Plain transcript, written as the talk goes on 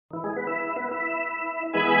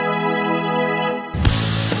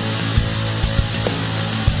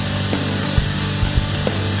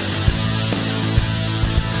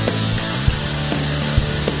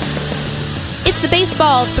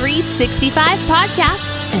Baseball 365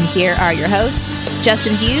 podcast, and here are your hosts,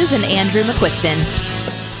 Justin Hughes and Andrew McQuiston.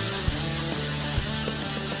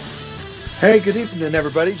 Hey, good evening,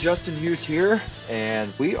 everybody. Justin Hughes here,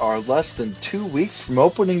 and we are less than 2 weeks from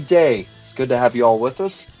opening day. It's good to have you all with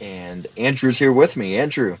us, and Andrew's here with me.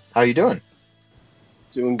 Andrew, how you doing?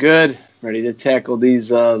 Doing good. Ready to tackle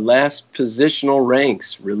these last positional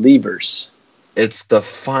ranks, relievers. It's the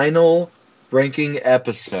final ranking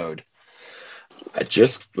episode. I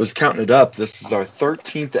just was counting it up. This is our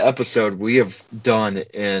 13th episode we have done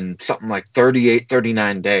in something like 38,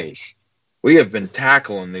 39 days. We have been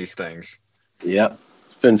tackling these things. Yep,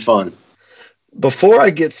 it's been fun. Before I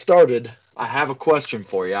get started, I have a question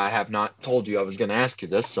for you. I have not told you I was going to ask you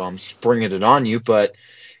this, so I'm springing it on you. But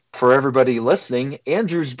for everybody listening,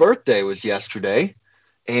 Andrew's birthday was yesterday,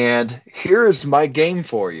 and here is my game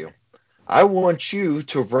for you. I want you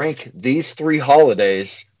to rank these 3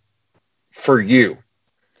 holidays for you.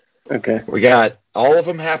 Okay. We got all of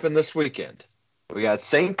them happen this weekend. We got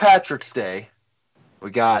St. Patrick's Day.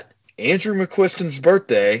 We got Andrew McQuiston's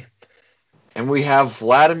birthday. And we have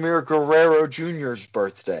Vladimir Guerrero Jr.'s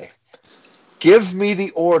birthday. Give me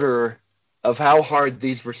the order of how hard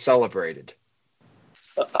these were celebrated.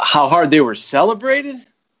 How hard they were celebrated?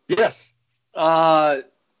 Yes.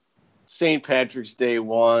 St. Patrick's Day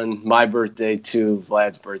 1, my birthday 2,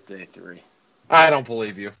 Vlad's birthday 3. I don't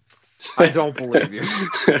believe you. I don't believe you.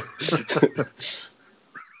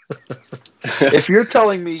 If you're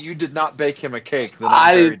telling me you did not bake him a cake, then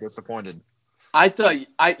I'm very disappointed.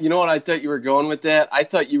 You know what I thought you were going with that? I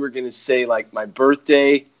thought you were going to say like my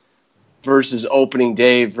birthday versus opening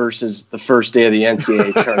day versus the first day of the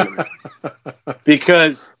NCAA tournament.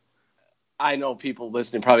 Because I know people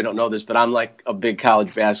listening probably don't know this, but I'm like a big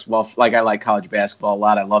college basketball. Like I like college basketball a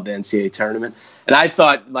lot. I love the NCAA tournament. And I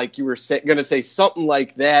thought like you were going to say something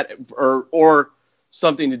like that or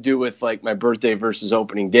something to do with like my birthday versus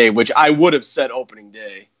opening day, which I would have said opening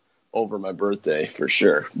day over my birthday for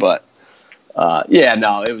sure. But I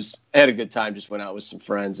had a good time. Just went out with some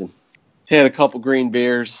friends and had a couple green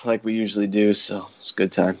beers like we usually do. So it's a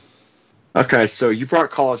good time. Okay, so you brought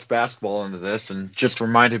college basketball into this and just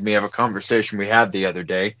reminded me of a conversation we had the other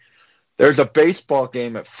day. There's a baseball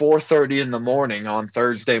game at 4:30 in the morning on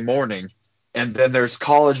Thursday morning, and then there's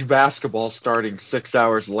college basketball starting 6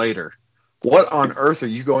 hours later. What on earth are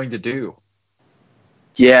you going to do?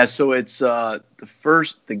 Yeah, so it's the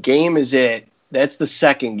game is that's the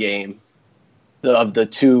second game of the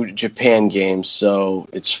 2 Japan games. So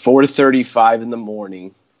it's 4:35 in the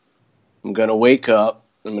morning. I'm going to wake up.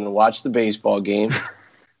 I'm going to watch the baseball game.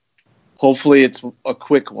 Hopefully it's a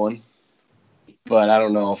quick one, but I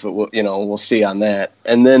don't know if it will, we'll see on that.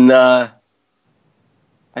 And then I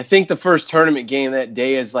think the first tournament game that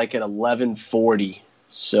day is like at 11:40.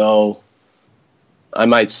 So I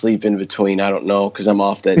might sleep in between. I don't know because I'm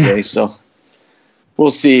off that day. So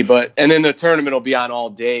we'll see. And then the tournament will be on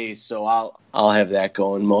all day. So I'll have that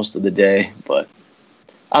going most of the day, but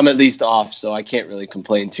I'm at least off. So I can't really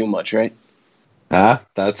complain too much, right?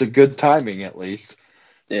 That's a good timing, at least.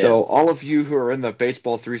 Yeah. So all of you who are in the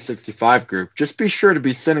Baseball 365 group, just be sure to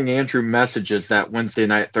be sending Andrew messages that Wednesday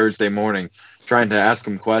night, Thursday morning, trying to ask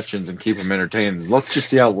him questions and keep him entertained. Let's just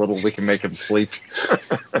see how little we can make him sleep.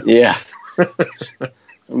 Yeah. I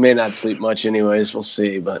may not sleep much anyways. We'll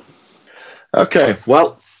see, but. Okay,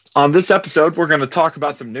 well, on this episode, we're going to talk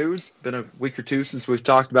about some news. Been a week or two since we've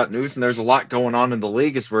talked about news, and there's a lot going on in the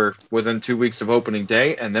league as we're within 2 weeks of opening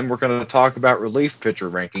day. And then we're going to talk about relief pitcher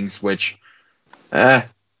rankings, which, they're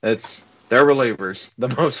relievers, the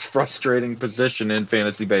most frustrating position in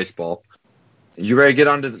fantasy baseball. You ready to get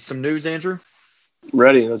on to some news, Andrew?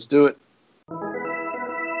 Ready, let's do it.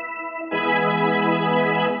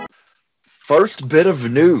 First bit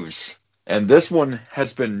of news. And this one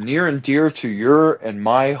has been near and dear to your and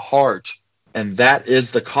my heart, and that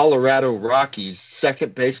is the Colorado Rockies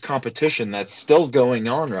second base competition that's still going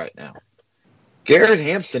on right now. Garrett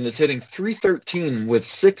Hampson is hitting .313 with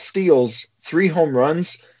 6 steals, 3 home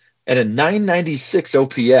runs, and a .996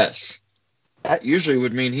 OPS. That usually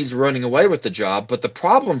would mean he's running away with the job, but the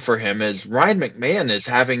problem for him is Ryan McMahon is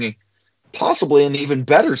having possibly an even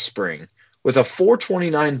better spring with a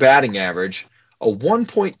 .429 batting average, a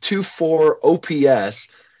 1.24 OPS.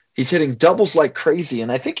 He's hitting doubles like crazy,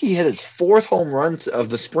 and I think he hit his 4th home run of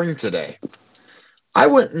the spring today. I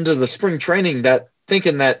went into the spring training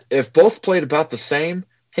thinking that if both played about the same,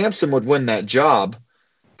 Hampson would win that job.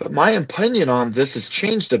 But my opinion on this has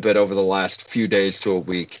changed a bit over the last few days to a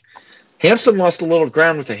week. Hampson lost a little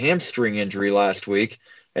ground with a hamstring injury last week,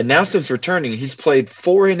 and now since returning, he's played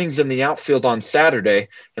 4 innings in the outfield on Saturday,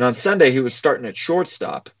 and on Sunday he was starting at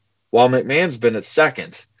shortstop. while McMahon's been at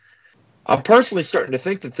second. I'm personally starting to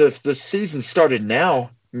think that if this season started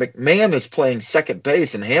now, McMahon is playing second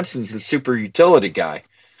base and Hampson's the super utility guy.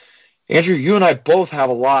 Andrew, you and I both have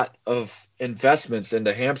a lot of investments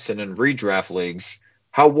into Hampson in redraft leagues.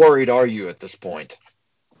 How worried are you at this point?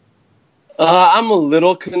 I'm a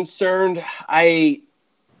little concerned. I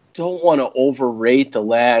don't want to overrate the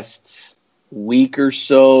last week or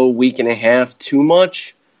so, week and a half too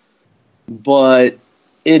much, but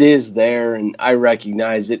it is there, and I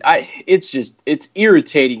recognize it. It's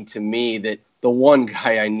irritating to me that the one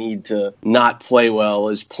guy I need to not play well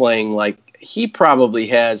is playing like he probably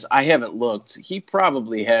has. I haven't looked. He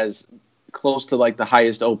probably has close to like the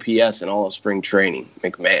highest OPS in all of spring training,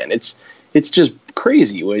 McMahon. It's just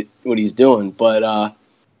crazy what he's doing. But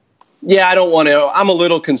yeah, I don't want to. I'm a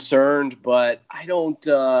little concerned, but I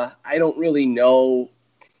don't really know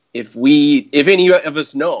if any of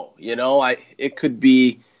us know. It could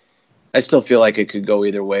be. I still feel like it could go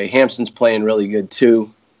either way. Hampson's playing really good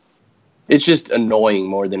too. It's just annoying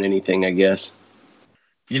more than anything, I guess.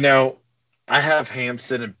 I have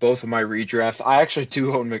Hampson in both of my redrafts. I actually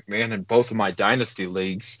do own McMahon in both of my dynasty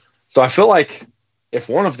leagues. So I feel like if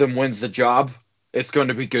one of them wins the job, it's going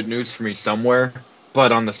to be good news for me somewhere.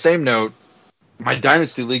 But on the same note, my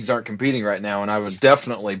dynasty leagues aren't competing right now, and I was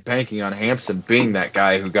definitely banking on Hampson being that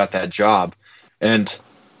guy who got that job. And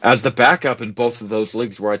as the backup in both of those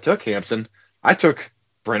leagues where I took Hampson, I took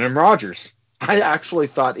Brendan Rodgers. I actually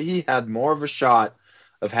thought he had more of a shot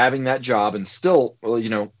of having that job and still,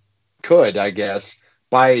 could, I guess,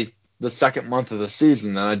 by the second month of the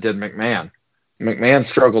season than I did McMahon. McMahon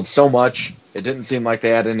struggled so much, it didn't seem like they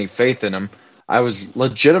had any faith in him. I was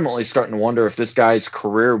legitimately starting to wonder if this guy's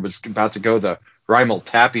career was about to go the Raimel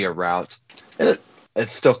Tapia route. And it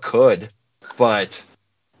still could, but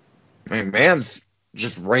McMahon's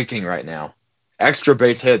just raking right now. Extra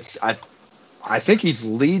base hits. I think he's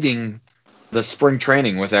leading the spring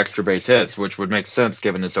training with extra base hits, which would make sense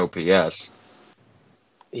given his OPS.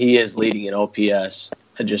 He is leading in OPS.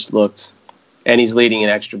 I just looked. And he's leading in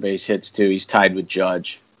extra base hits, too. He's tied with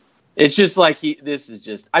Judge. It's just like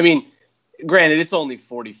granted, it's only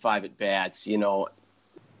 45 at-bats,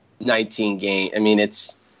 19 game. I mean,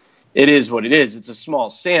 it is what it is. It's a small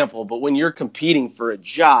sample, but when you're competing for a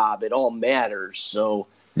job, it all matters. So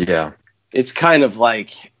yeah, it's kind of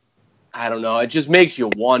like, I don't know. It just makes you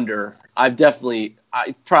wonder. I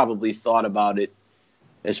probably thought about it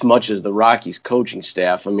as much as the Rockies coaching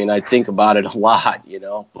staff. I mean, I think about it a lot,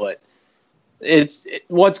 but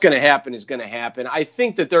what's going to happen is going to happen. I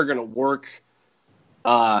think that they're going to work.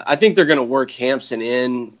 I think they're going to work Hampson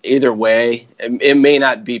in either way. It may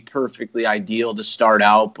not be perfectly ideal to start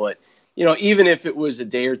out, but even if it was a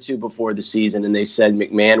day or two before the season and they said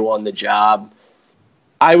McMahon won the job,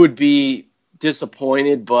 I would be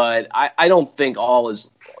disappointed. But I don't think all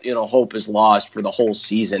is hope is lost for the whole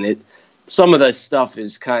season. Some of the stuff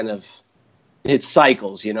is kind of it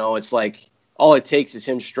cycles. It's like all it takes is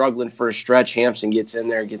him struggling for a stretch. Hampson gets in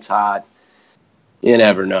there, gets hot. You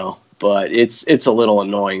never know. But it's a little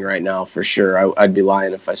annoying right now for sure. I'd be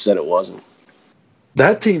lying if I said it wasn't.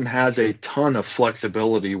 That team has a ton of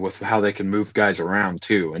flexibility with how they can move guys around,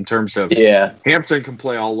 too, in terms of Hampson can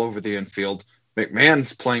play all over the infield.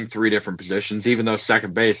 McMahon's playing three different positions, even though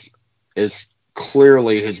second base is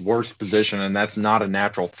clearly his worst position, and that's not a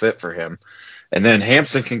natural fit for him. And then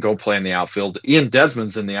Hampson can go play in the outfield. Ian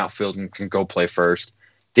Desmond's in the outfield and can go play first.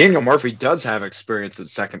 Daniel Murphy does have experience at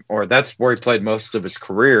second, or that's where he played most of his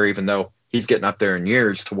career, even though he's getting up there in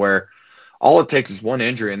years, to where all it takes is one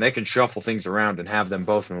injury and they can shuffle things around and have them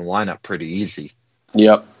both in the lineup pretty easy.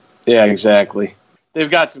 Yep. Yeah, exactly. They've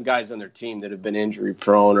got some guys on their team that have been injury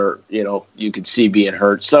prone or, you could see being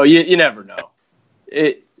hurt. So you never know.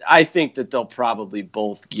 I think that they'll probably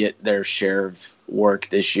both get their share of work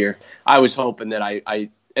this year. I was hoping that I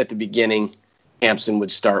at the beginning, Hampson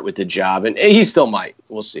would start with the job, and he still might.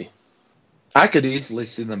 We'll see. I could easily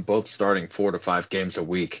see them both starting 4 to 5 games a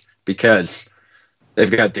week because they've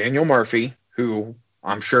got Daniel Murphy, who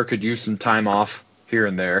I'm sure could use some time off here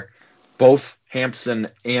and there. Both Hampson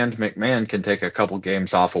and McMahon can take a couple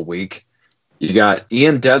games off a week. You got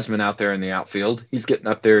Ian Desmond out there in the outfield. He's getting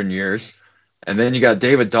up there in years. And then you got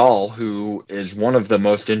David Dahl, who is one of the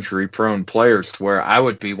most injury-prone players, to where I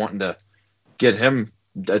would be wanting to get him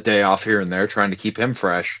a day off here and there, trying to keep him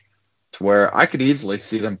fresh, to where I could easily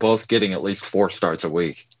see them both getting at least 4 starts a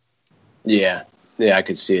week. Yeah, I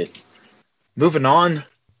could see it. Moving on,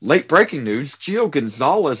 late breaking news, Gio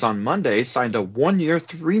Gonzalez on Monday signed a 1-year,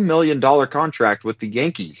 $3 million contract with the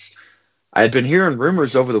Yankees. I had been hearing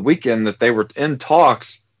rumors over the weekend that they were in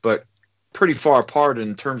talks, but pretty far apart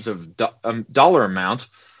in terms of dollar amount.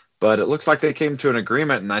 but it looks like they came to an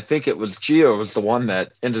agreement, and I think it was Gio was the one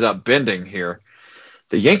that ended up bending here.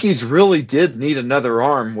 The Yankees really did need another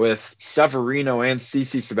arm with Severino and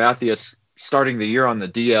CC Sabathia starting the year on the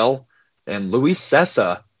DL, and Luis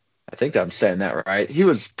Cessa, I think I'm saying that right, he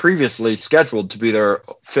was previously scheduled to be their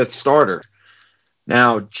fifth starter.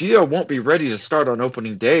 Now, Gio won't be ready to start on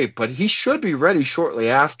opening day, but he should be ready shortly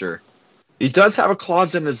after. He does have a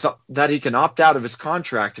clause in his that he can opt out of his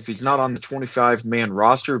contract if he's not on the 25-man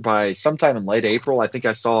roster by sometime in late April. I think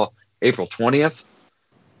I saw April 20th.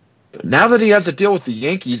 Now that he has a deal with the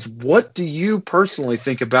Yankees, what do you personally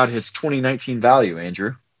think about his 2019 value,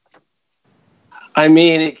 Andrew? I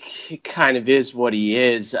mean, it kind of is what he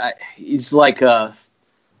is. He's like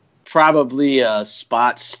probably a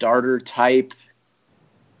spot starter type,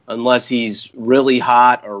 unless he's really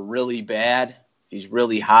hot or really bad. If he's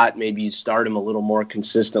really hot, maybe you start him a little more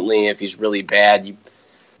consistently. If he's really bad,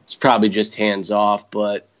 it's probably just hands off.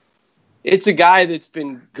 But it's a guy that's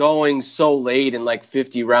been going so late in like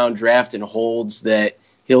 50-round draft and holds that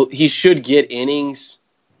he should get innings.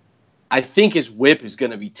 I think his whip is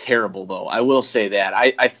going to be terrible, though. I will say that.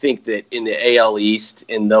 I think that in the AL East,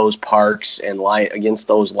 in those parks and against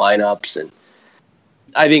those lineups, and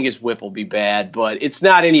I think his whip will be bad. But it's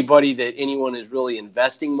not anybody that anyone is really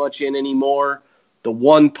investing much in anymore. The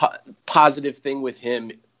one positive thing with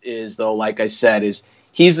him is, though, like I said, is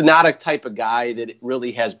he's not a type of guy that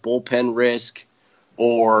really has bullpen risk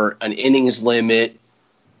or an innings limit.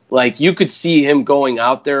 Like, you could see him going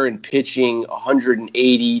out there and pitching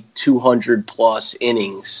 180, 200-plus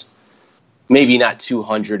innings. Maybe not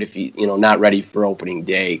 200 if he, not ready for opening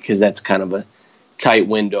day, because that's kind of a tight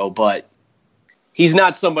window. But he's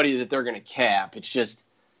not somebody that they're going to cap. It's just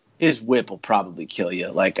his whip will probably kill you,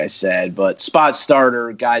 like I said. But spot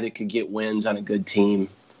starter, guy that could get wins on a good team.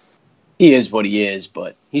 He is what he is,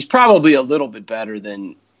 but he's probably a little bit better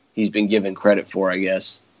than he's been given credit for, I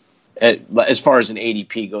guess. As far as an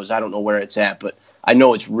ADP goes, I don't know where it's at, but I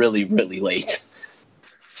know it's really, really late.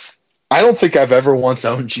 I don't think I've ever once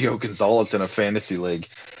owned Gio Gonzalez in a fantasy league.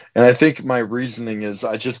 And I think my reasoning is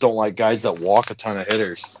I just don't like guys that walk a ton of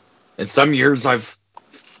hitters. In some years,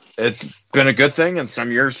 it's been a good thing, and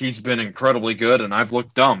some years he's been incredibly good, and I've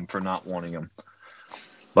looked dumb for not wanting him.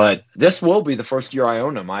 But this will be the first year I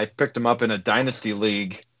own him. I picked him up in a dynasty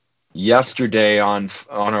league yesterday on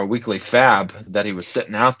our weekly fab that he was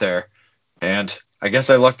sitting out there, and I guess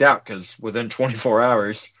I lucked out because within 24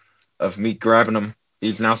 hours of me grabbing him,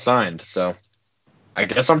 he's now signed. So I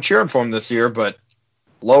guess I'm cheering for him this year, but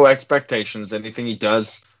low expectations. Anything he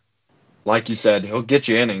does, like you said, he'll get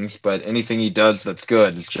you innings, but anything he does that's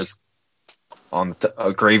good is just on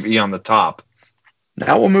a gravy on the top.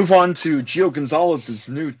 Now we'll move on to Gio Gonzalez's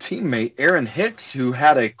new teammate, Aaron Hicks, who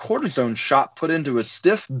had a cortisone shot put into his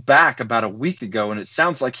stiff back about a week ago, and it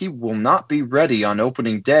sounds like he will not be ready on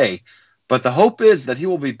opening day. But the hope is that he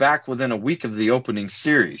will be back within a week of the opening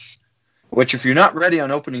series, which if you're not ready on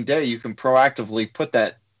opening day, you can proactively put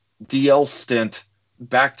that DL stint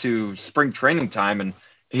back to spring training time, and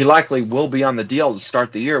he likely will be on the DL to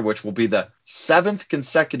start the year, which will be the 7th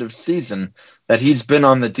consecutive season that he's been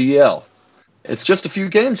on the DL. It's just a few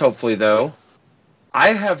games, hopefully, though. I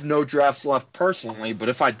have no drafts left personally, but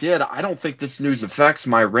if I did, I don't think this news affects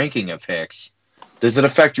my ranking of Hicks. Does it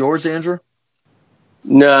affect yours, Andrew?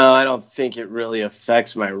 No, I don't think it really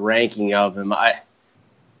affects my ranking of him.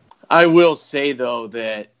 I will say, though,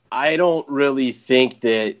 that I don't really think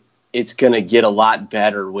that it's going to get a lot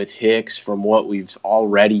better with Hicks from what we've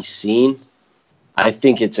already seen. I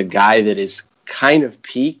think it's a guy that is kind of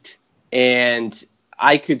peaked, and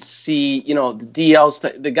I could see, the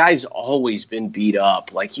DLs, the guy's always been beat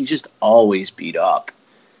up. Like, he's just always beat up.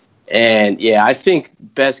 And, yeah, I think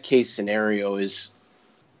best case scenario is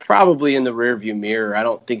probably in the rearview mirror. I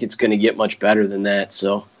don't think it's going to get much better than that.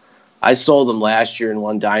 So I sold him last year in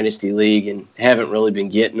one dynasty league and haven't really been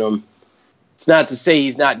getting him. It's not to say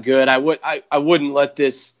he's not good. I wouldn't let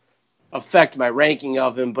this affect my ranking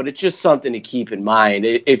of him, but it's just something to keep in mind.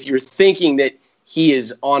 If you're thinking that he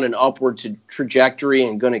is on an upward trajectory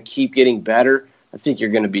and going to keep getting better, I think you're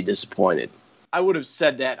going to be disappointed. I would have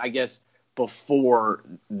said that, I guess, before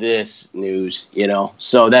this news,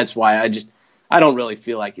 So that's why I don't really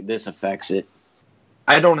feel like this affects it.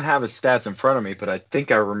 I don't have his stats in front of me, but I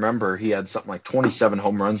think I remember he had something like 27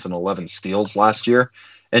 home runs and 11 steals last year.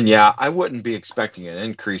 And yeah, I wouldn't be expecting an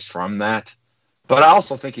increase from that. But I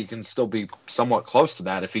also think he can still be somewhat close to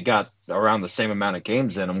that if he got around the same amount of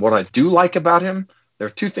games in. And what I do like about him, there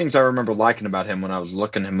are two things I remember liking about him when I was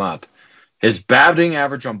looking him up. His batting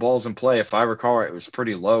average on balls in play, if I recall right, it was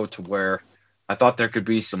pretty low to where I thought there could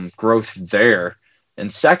be some growth there.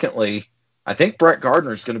 And secondly, I think Brett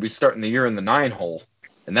Gardner is going to be starting the year in the 9-hole,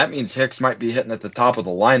 and that means Hicks might be hitting at the top of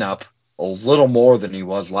the lineup a little more than he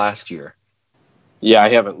was last year. Yeah, I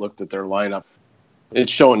haven't looked at their lineup.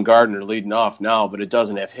 It's showing Gardner leading off now, but it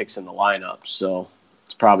doesn't have Hicks in the lineup, so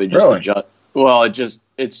it's probably just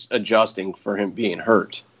it's adjusting for him being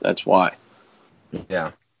hurt. That's why.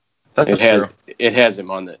 Yeah, that's true. It has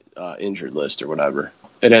him on the injured list or whatever.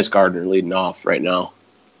 It has Gardner leading off right now.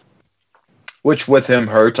 Which, with him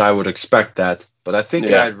hurt, I would expect that. But I think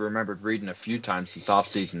I remembered reading a few times this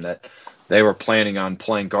offseason that they were planning on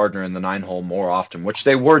playing Gardner in the 9-hole more often, which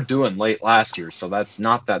they were doing late last year. So that's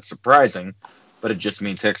not that surprising. But it just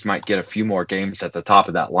means Hicks might get a few more games at the top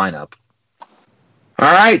of that lineup.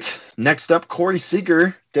 All right. Next up, Corey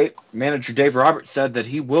Seager. Manager Dave Roberts said that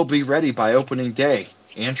he will be ready by opening day.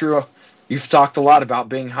 Andrew, you've talked a lot about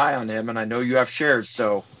being high on him, and I know you have shares.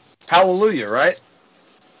 So hallelujah, right?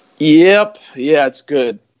 Yep. Yeah, it's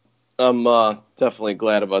good. I'm definitely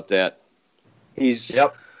glad about that. He's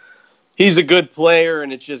a good player,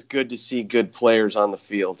 and it's just good to see good players on the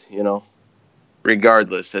field, you know.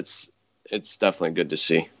 Regardless, it's definitely good to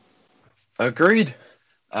see. Agreed.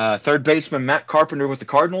 Third baseman Matt Carpenter with the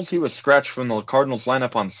Cardinals. He was scratched from the Cardinals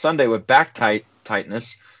lineup on Sunday with back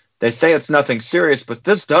tightness. They say it's nothing serious, but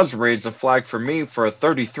this does raise a flag for me for a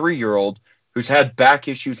 33-year-old who's had back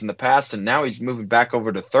issues in the past, and now he's moving back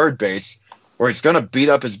over to third base, where he's going to beat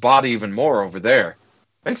up his body even more over there.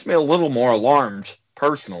 Makes me a little more alarmed,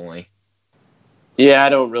 personally. Yeah, I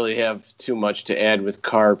don't really have too much to add with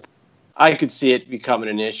Carp. I could see it becoming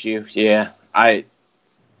an issue. Yeah, I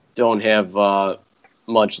don't have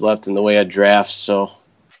much left in the way of drafts, so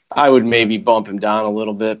I would maybe bump him down a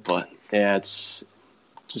little bit, but yeah, it's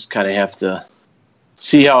just kind of have to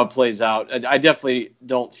see how it plays out. I definitely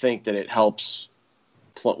don't think that it helps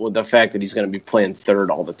with the fact that he's going to be playing third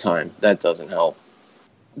all the time. That doesn't help.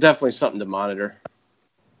 Definitely something to monitor.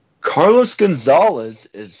 Carlos Gonzalez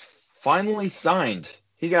is finally signed.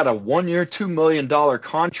 He got a 1-year, $2 million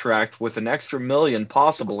contract with an extra $1 million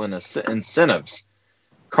possible in incentives.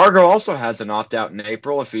 Cargo also has an opt-out in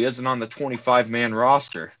April if he isn't on the 25-man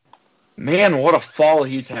roster. Man, what a fall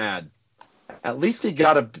he's had. At least he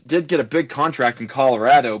did get a big contract in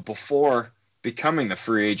Colorado before becoming the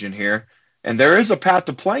free agent here, and there is a path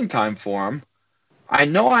to playing time for him. I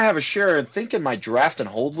know I have a share. I think in my draft and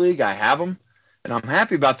hold league I have him, and I'm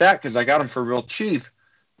happy about that because I got him for real cheap.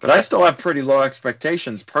 But I still have pretty low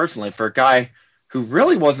expectations personally for a guy who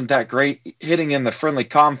really wasn't that great hitting in the friendly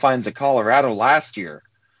confines of Colorado last year.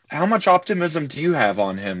 How much optimism do you have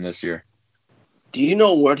on him this year? Do you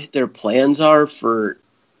know what their plans are for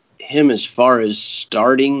him as far as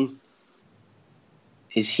starting?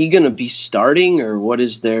 Is he going to be starting, or what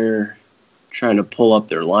is their trying to pull up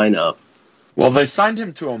their lineup? Well, they signed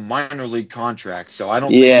him to a minor league contract, so I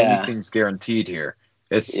don't think anything's guaranteed here.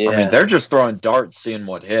 I mean, they're just throwing darts, seeing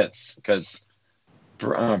what hits, because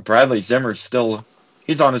Bradley Zimmer's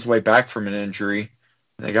he's on his way back from an injury.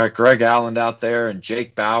 They got Greg Allen out there and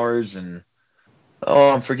Jake Bowers and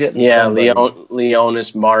I'm forgetting. Yeah,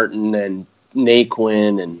 Leonis Martin and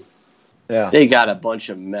Naquin and they got a bunch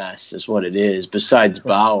of mess is what it is. Besides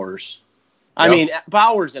Bowers, I mean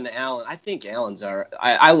Bowers and Allen. I think Allen's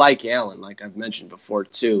I like Allen, like I've mentioned before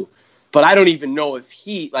too. But I don't even know if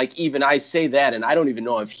even I say that, and I don't even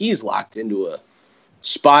know if he's locked into a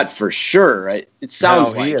spot for sure. Right? It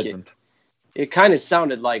sounds like he isn't. It kind of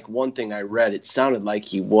sounded like one thing I read. It sounded like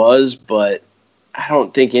he was, but I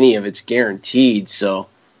don't think any of it's guaranteed. So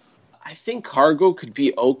I think Cargo could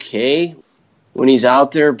be okay when he's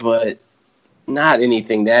out there, but not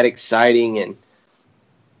anything that exciting. And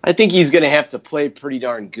I think he's going to have to play pretty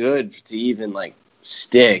darn good to even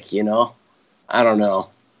stick, you know? I don't know.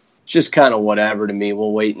 It's just kind of whatever to me.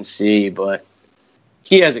 We'll wait and see, but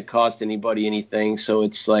he hasn't cost anybody anything. So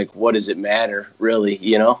it's what does it matter really,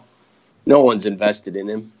 you know? No one's invested in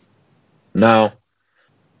him. No.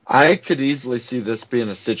 I could easily see this being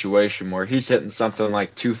a situation where he's hitting something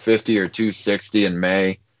like 250 or 260 in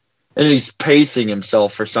May, and he's pacing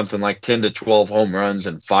himself for something like 10 to 12 home runs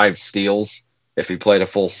and 5 steals if he played a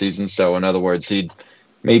full season. So, in other words, he'd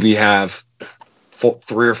maybe have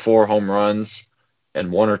 3 or 4 home runs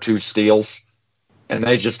and 1 or 2 steals, and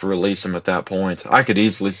they just release him at that point. I could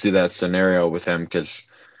easily see that scenario with him because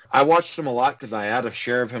I watched him a lot because I had a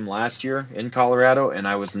share of him last year in Colorado, and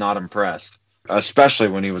I was not impressed, especially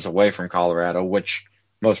when he was away from Colorado, which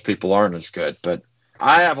most people aren't as good. But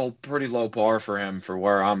I have a pretty low bar for him for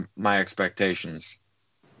where my expectations.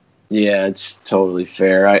 Yeah, it's totally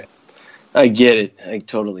fair. I get it. I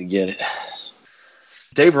totally get it.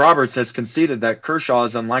 Dave Roberts has conceded that Kershaw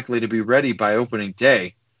is unlikely to be ready by opening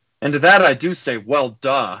day. And to that I do say, well,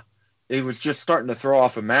 duh. he was just starting to throw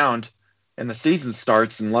off a mound, and the season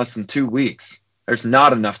starts in less than 2 weeks. There's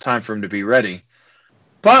not enough time for him to be ready.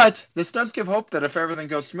 But this does give hope that if everything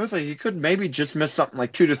goes smoothly, he could maybe just miss something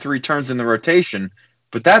like 2 to 3 turns in the rotation.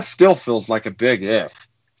 But that still feels like a big if.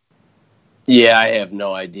 Yeah, I have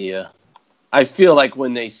no idea. I feel like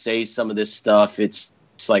when they say some of this stuff, it's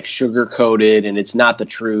like sugar-coated and it's not the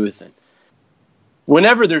truth. And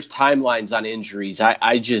whenever there's timelines on injuries,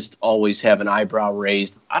 I just always have an eyebrow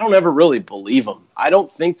raised. I don't ever really believe them. I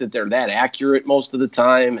don't think that they're that accurate most of the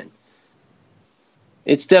time. And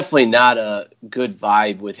it's definitely not a good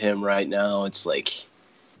vibe with him right now. It's like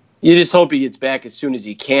you just hope he gets back as soon as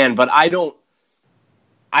he can. But I don't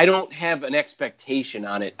have an expectation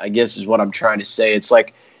on it, I guess is what I'm trying to say. It's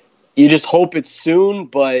like you just hope it's soon,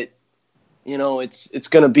 but, you know, it's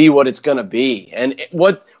going to be what it's going to be. And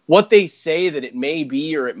what they say that it may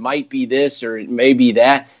be or it might be this or it may be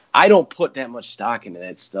that, I don't put that much stock into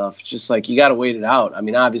that stuff. It's just like you got to wait it out. I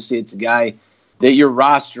mean, obviously it's a guy that you're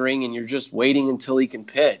rostering and you're just waiting until he can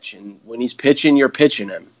pitch. And when he's pitching, you're pitching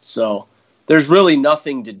him. So there's really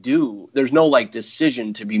nothing to do. There's no, like,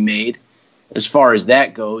 decision to be made as far as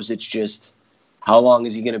that goes. It's just how long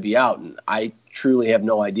is he going to be out? And I truly have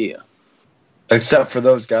no idea. Except for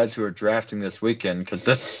those guys who are drafting this weekend, because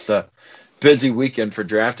this is a busy weekend for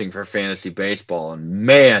drafting for fantasy baseball. And,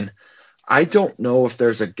 man, I don't know if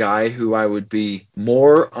there's a guy who I would be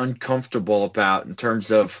more uncomfortable about in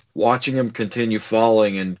terms of watching him continue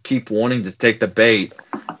falling and keep wanting to take the bait,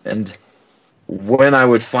 and when I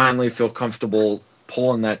would finally feel comfortable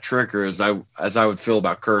pulling that trigger as I would feel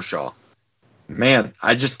about Kershaw. Man,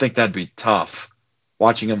 I just think that'd be tough,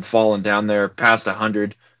 watching him falling down there past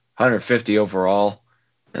 100, 150 overall.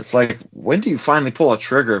 It's like, when do you finally pull a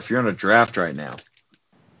trigger if you're in a draft right now?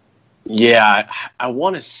 Yeah, I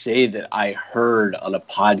want to say that I heard on a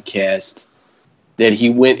podcast that he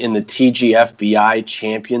went in the TGFBI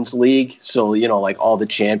Champions League. So, you know, like all the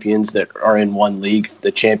champions that are in one league,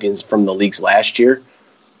 the champions from the leagues last year,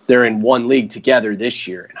 they're in one league together this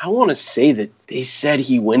year. And I want to say that they said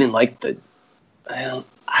he went in like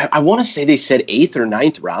I want to say they said 8th or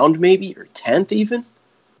 9th round maybe, or 10th even.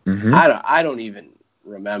 Mm-hmm. I don't even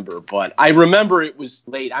remember, but I remember it was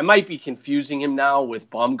late. I might be confusing him now with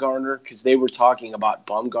Bumgarner because they were talking about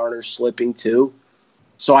Bumgarner slipping too.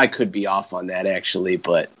 So I could be off on that actually,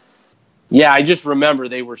 but yeah, I just remember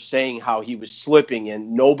they were saying how he was slipping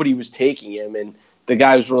and nobody was taking him, and the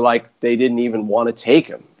guys were like they didn't even want to take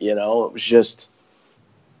him. You know, it was just.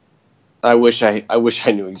 I wish I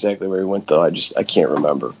knew exactly where he went though. I can't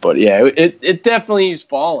remember, but yeah, it definitely is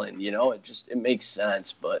falling. You know, it makes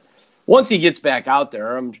sense, but. Once he gets back out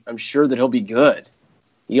there, I'm sure that he'll be good.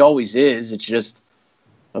 He always is. It's just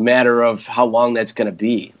a matter of how long that's going to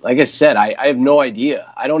be. Like I said, I have no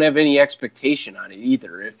idea. I don't have any expectation on it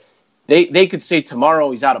either. They could say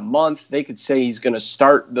tomorrow he's out a month. They could say he's going to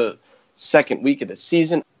start the second week of the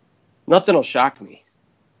season. Nothing will shock me.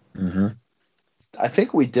 Mm-hmm. I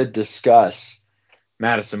think we did discuss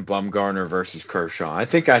Madison Bumgarner versus Kershaw. I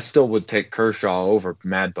think I still would take Kershaw over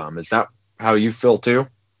Mad Bum. Is that how you feel too?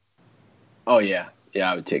 Oh, yeah.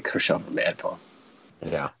 Yeah, I would take Kershaw for Mad Bum.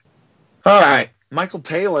 Yeah. All right. Michael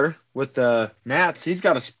Taylor with the Nats, he's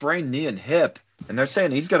got a sprained knee and hip, and they're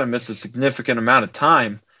saying he's going to miss a significant amount of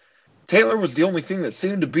time. Taylor was the only thing that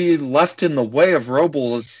seemed to be left in the way of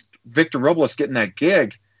Victor Robles getting that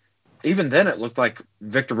gig. Even then, it looked like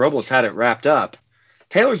Victor Robles had it wrapped up.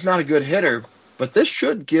 Taylor's not a good hitter, but this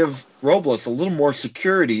should give Robles a little more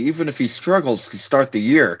security, even if he struggles to start the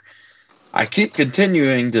year. I keep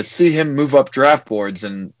continuing to see him move up draft boards,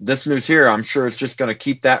 and this news here, I'm sure it's just going to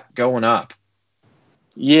keep that going up.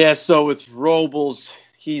 Yeah, so with Robles,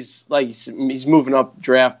 he's moving up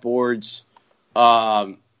draft boards.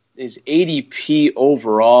 His ADP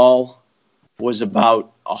overall was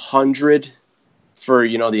about 100 for,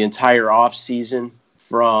 the entire offseason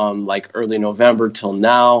from like early November till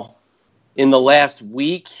now. In the last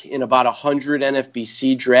week, in about 100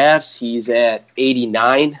 NFBC drafts, he's at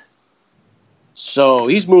 89. So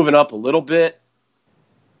he's moving up a little bit.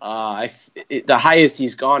 The highest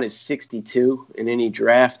he's gone is 62 in any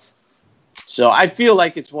draft. So I feel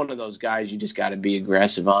like it's one of those guys you just got to be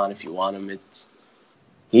aggressive on if you want him.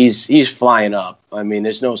 He's flying up. I mean,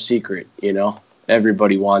 there's no secret,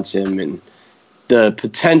 Everybody wants him, and the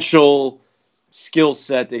potential skill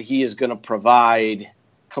set that he is going to provide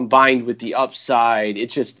combined with the upside,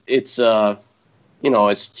 it's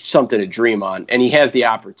something to dream on. And he has the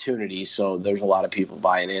opportunity, so there's a lot of people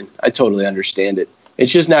buying in. I totally understand it.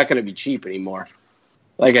 It's just not going to be cheap anymore.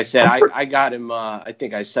 Like I said, I got him, I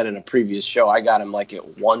think I said in a previous show, I got him like at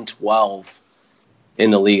 112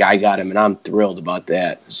 in the league. I got him, and I'm thrilled about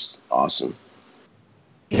that. It's awesome.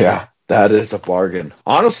 Yeah, that is a bargain.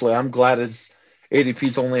 Honestly, I'm glad his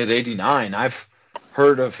ADP's only at 89. I've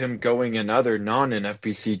heard of him going in other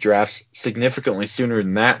non-NFBC drafts significantly sooner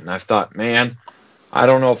than that, and I've thought, man, I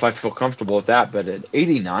don't know if I feel comfortable with that, but at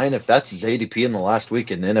 89, if that's his ADP in the last week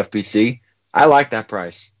in NFBC, I like that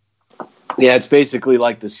price. Yeah, it's basically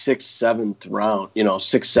like the 6th, 7th round,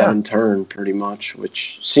 6, 7 turn pretty much,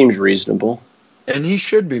 which seems reasonable. And he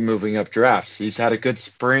should be moving up drafts. He's had a good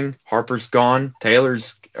spring. Harper's gone.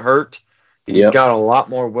 Taylor's hurt. He's got a lot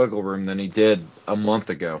more wiggle room than he did a month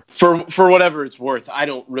ago. For whatever it's worth, I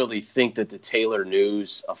don't really think that the Taylor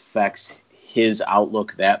news affects his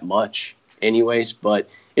outlook that much anyways, but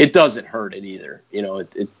it doesn't hurt it either.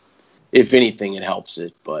 It if anything, it helps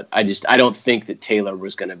it. But I don't think that Taylor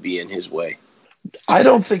was going to be in his way. I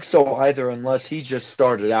don't think so either, unless he just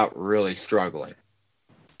started out really struggling.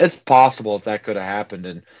 It's possible that could have happened,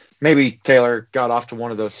 and maybe Taylor got off to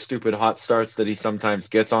one of those stupid hot starts that he sometimes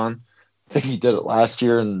gets on. I think he did it last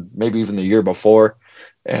year and maybe even the year before,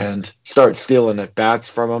 and start stealing at bats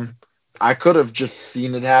from him. I could have just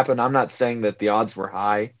seen it happen. I'm not saying that the odds were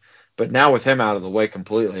high, but now with him out of the way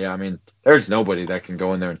completely, I mean, there's nobody that can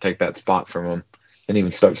go in there and take that spot from him and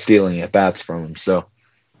even start stealing at bats from him. So,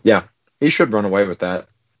 yeah, he should run away with that.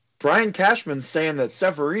 Brian Cashman's saying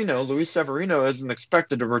that Luis Severino, isn't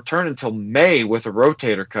expected to return until May with a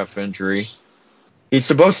rotator cuff injury. He's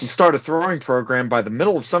supposed to start a throwing program by the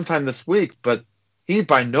middle of sometime this week, but he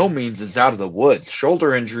by no means is out of the woods.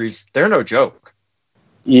 Shoulder injuries, they're no joke.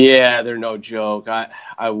 Yeah, they're no joke.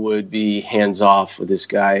 I would be hands off with this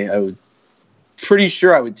guy. Pretty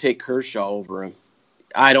sure I would take Kershaw over him.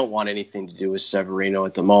 I don't want anything to do with Severino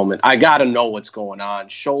at the moment. I got to know what's going on.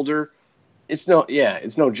 Shoulder, it's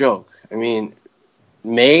no joke. I mean,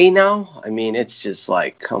 May now? I mean, it's just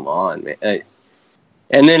like, come on, man.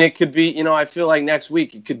 And then it could be, I feel like next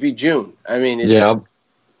week it could be June. I mean,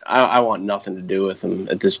 I want nothing to do with him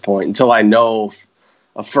at this point until I know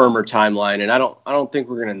a firmer timeline, and I don't think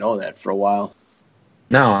we're going to know that for a while.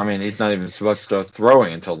 No, I mean, he's not even supposed to start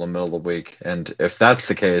throwing until the middle of the week. And if that's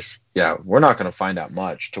the case, yeah, we're not going to find out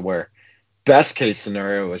much, to where best case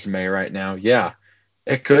scenario is May right now. Yeah,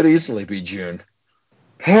 it could easily be June.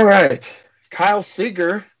 All right. Kyle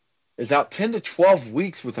Seager is out 10 to 12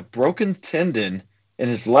 weeks with a broken tendon in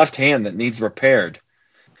his left hand that needs repaired.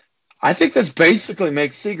 I think this basically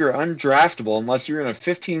makes Seager undraftable unless you're in a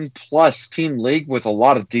 15-plus team league with a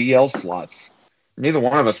lot of DL slots. Neither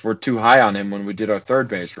one of us were too high on him when we did our third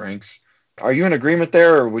base ranks. Are you in agreement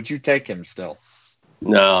there, or would you take him still?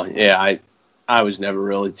 No, yeah, I was never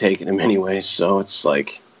really taking him anyway, so it's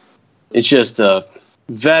like, it's just a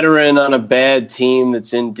veteran on a bad team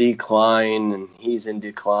that's in decline, and he's in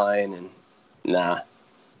decline, and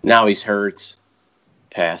now he's hurt.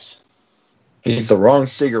 Pass. He's the wrong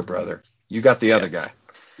Seager brother. You got the other guy.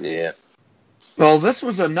 Yeah. Well, this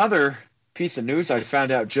was another piece of news I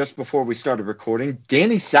found out just before we started recording.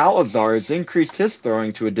 Danny Salazar has increased his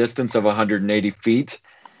throwing to a distance of 180 feet.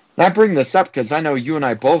 And I bring this up because I know you and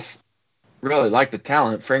I both really like the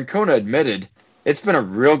talent. Francona admitted it's been a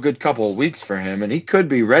real good couple of weeks for him, and he could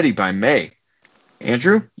be ready by May.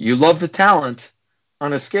 Andrew, you love the talent.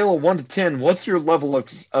 On a scale of 1 to 10, what's your level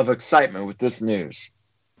of excitement with this news?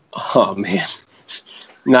 Oh, man.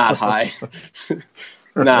 Not high.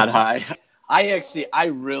 Not high. I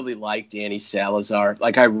really like Danny Salazar.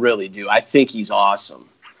 Like, I really do. I think he's awesome.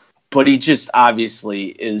 But he just obviously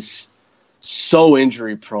is so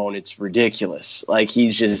injury prone, it's ridiculous. Like, he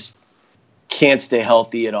just can't stay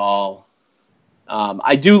healthy at all.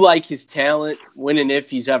 I do like his talent when and if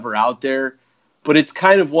he's ever out there. But it's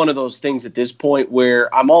kind of one of those things at this point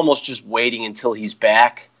where I'm almost just waiting until he's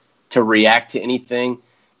back to react to anything.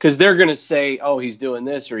 Because they're going to say, oh, he's doing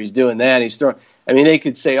this or he's doing that. He's throwing. I mean, they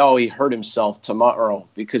could say, oh, he hurt himself tomorrow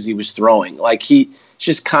because he was throwing. Like, he's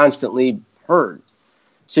just constantly hurt.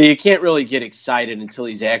 So you can't really get excited until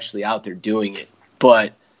he's actually out there doing it.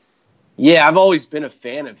 But, yeah, I've always been a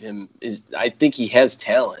fan of him. I think he has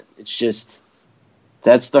talent. It's just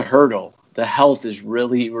that's the hurdle. The health is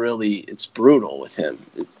really, really, it's brutal with him.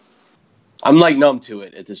 I'm like numb to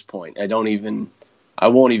it at this point. I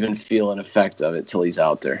won't even feel an effect of it till he's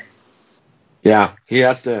out there. Yeah, he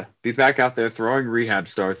has to be back out there throwing rehab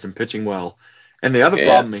starts and pitching well. And the other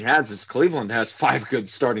problem he has is Cleveland has 5 good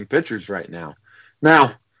starting pitchers right now.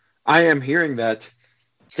 Now, I am hearing that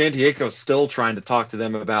San Diego's still trying to talk to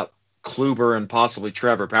them about Kluber and possibly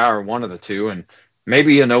Trevor Bauer, one of the two, and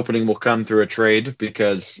maybe an opening will come through a trade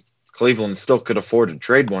because Cleveland still could afford to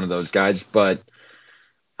trade one of those guys, but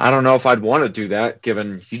I don't know if I'd want to do that,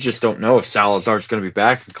 given you just don't know if Salazar's going to be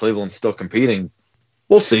back and Cleveland's still competing.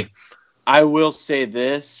 we'll see. I will say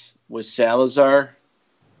this with Salazar.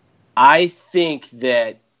 I think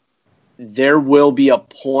that there will be a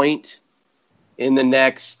point in the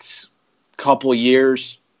next couple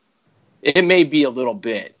years. It may be a little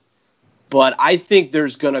bit, but I think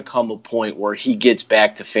there's going to come a point where he gets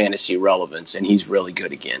back to fantasy relevance and he's really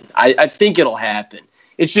good again. I think it'll happen.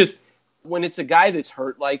 It's just when it's a guy that's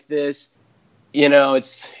hurt like this, you know,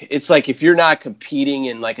 it's like if you're not competing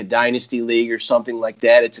in like a dynasty league or something like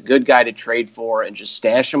that, it's a good guy to trade for and just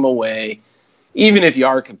stash him away. Even if you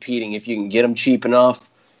are competing, if you can get him cheap enough,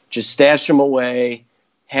 just stash him away,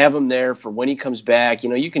 have him there for when he comes back. You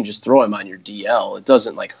know, you can just throw him on your DL. It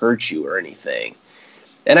doesn't like hurt you or anything.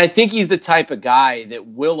 And I think he's the type of guy that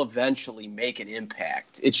will eventually make an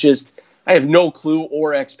impact. It's just I have no clue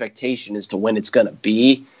or expectation as to when it's going to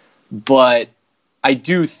be, but I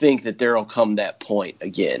do think that there will come that point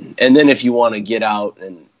again. And then if you want to get out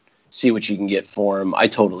and see what you can get for him, I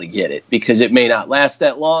totally get it because it may not last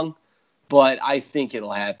that long, but I think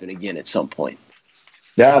it'll happen again at some point.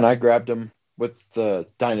 Yeah, and I grabbed him with the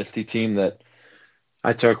dynasty team that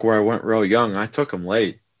I took where I went real young. I took him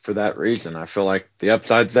late for that reason. I feel like the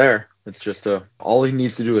upside's there. It's just all he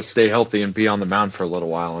needs to do is stay healthy and be on the mound for a little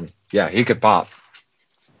while. And yeah, he could pop.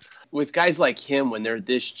 With guys like him, when they're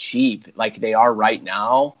this cheap, like they are right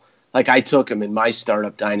now, like I took him in my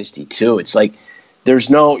startup dynasty too. It's like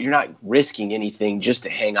you're not risking anything just to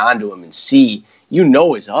hang on to him and see. You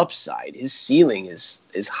know his upside. His ceiling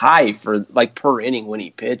is high for like per inning when he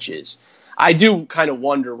pitches. I do kind of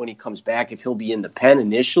wonder when he comes back if he'll be in the pen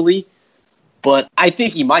initially, but I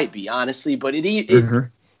think he might be, honestly. But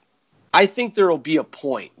I think there will be a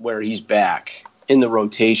point where he's back in the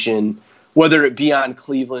rotation, whether it be on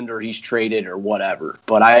Cleveland or he's traded or whatever.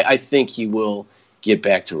 But I think he will get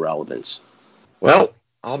back to relevance. Well,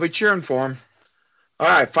 I'll be cheering for him. All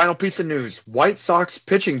right, final piece of news. White Sox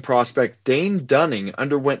pitching prospect Dane Dunning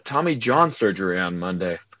underwent Tommy John surgery on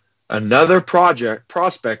Monday. Another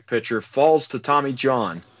prospect pitcher falls to Tommy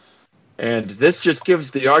John. And this just gives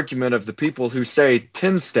the argument of the people who say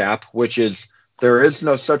TINSTAP, which is there is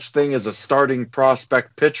no such thing as a starting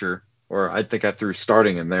prospect pitcher, or I think I threw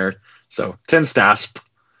starting in there. So TINSTAP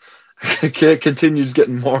continues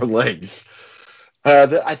getting more legs.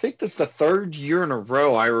 I think that's the third year in a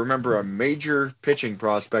row I remember a major pitching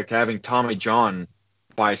prospect having Tommy John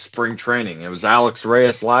by spring training. It was Alex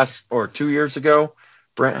Reyes 2 years ago,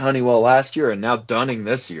 Brent Honeywell last year, and now Dunning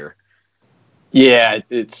this year. Yeah,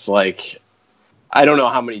 it's like I don't know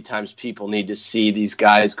how many times people need to see these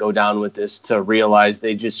guys go down with this to realize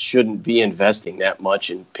they just shouldn't be investing that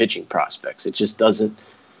much in pitching prospects. It just doesn't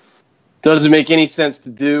make any sense to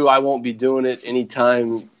do. I won't be doing it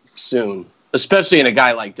anytime soon. Especially in a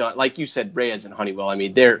guy like Dunn, like you said, Reyes and Honeywell. I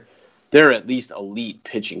mean, they're at least elite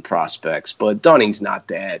pitching prospects, but Dunning's not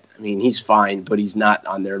that. I mean, he's fine, but he's not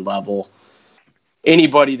on their level.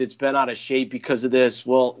 Anybody that's been out of shape because of this,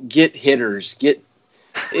 well, get hitters.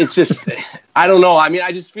 It's just, I don't know. I mean,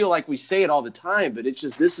 I just feel like we say it all the time, but it's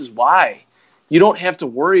just this is why. You don't have to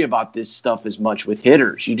worry about this stuff as much with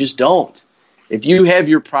hitters. You just don't. If you have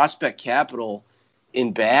your prospect capital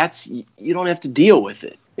in bats, you don't have to deal with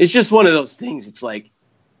it. It's just one of those things. It's like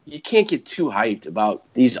you can't get too hyped about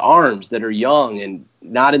these arms that are young and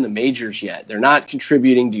not in the majors yet. They're not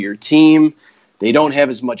contributing to your team. They don't have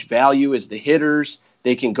as much value as the hitters.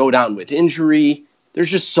 They can go down with injury. There's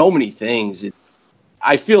just so many things.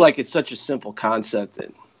 I feel like it's such a simple concept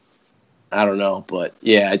that I don't know, but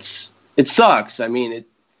yeah, it sucks. I mean,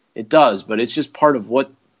 it does, but it's just part of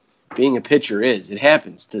what being a pitcher is. It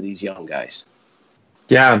happens to these young guys.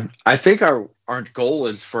 Yeah, I think our goal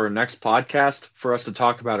is for our next podcast for us to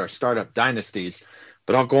talk about our startup dynasties,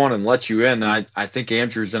 but I'll go on and let you in. I think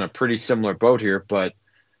Andrew's in a pretty similar boat here, but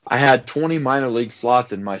I had 20 minor league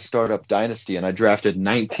slots in my startup dynasty, and I drafted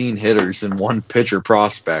 19 hitters and one pitcher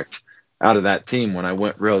prospect out of that team when I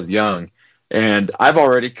went real young. And I've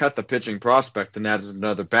already cut the pitching prospect and added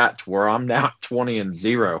another bat to where I'm now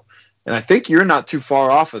 20-0. And I think you're not too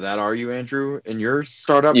far off of that, are you, Andrew, in your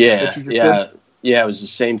startup? Yeah, it was the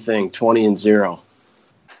same thing, 20-0.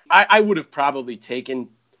 I would have probably taken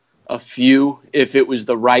a few if it was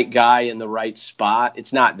the right guy in the right spot.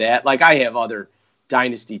 It's not that. Like I have other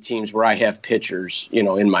dynasty teams where I have pitchers,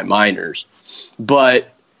 in my minors.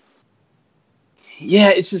 But yeah,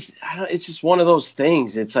 it's just one of those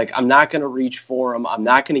things. It's like I'm not going to reach for them. I'm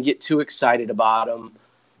not going to get too excited about them.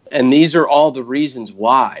 And these are all the reasons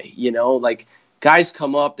why, like guys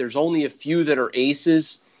come up. There's only a few that are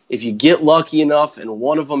aces. If you get lucky enough and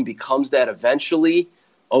one of them becomes that eventually,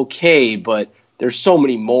 okay. But there's so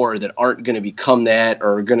many more that aren't going to become that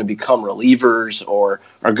or are going to become relievers or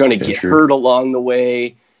are going to get hurt along the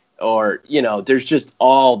way. Or, there's just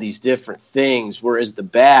all these different things. Whereas the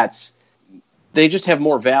bats, they just have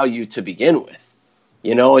more value to begin with.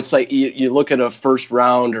 It's like you look at a first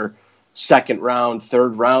round or second round,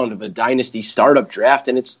 third round of a dynasty startup draft,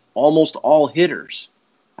 and it's almost all hitters.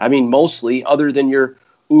 I mean, mostly, other than your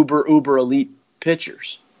uber elite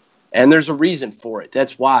pitchers. And there's a reason for it.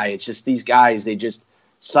 That's why. It's just these guys, they just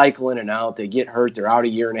cycle in and out. They get hurt. They're out a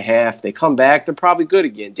year and a half. They come back. They're probably good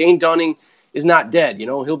again. Dane Dunning is not dead.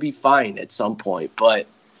 He'll be fine at some point. But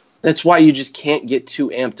that's why you just can't get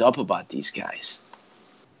too amped up about these guys.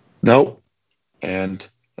 Nope. And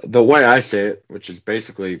the way I say it, which is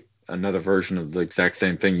basically another version of the exact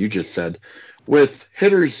same thing you just said, with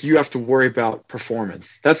hitters, you have to worry about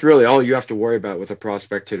performance. That's really all you have to worry about with a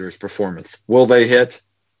prospect hitter is performance. Will they hit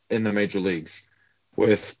in the major leagues?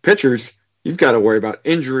 With pitchers, you've got to worry about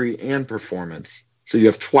injury and performance. So you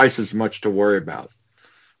have twice as much to worry about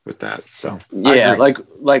with that. So yeah,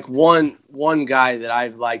 like one guy that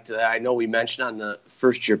I've liked that I know we mentioned on the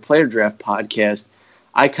first year player draft podcast,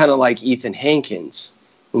 I kind of like Ethan Hankins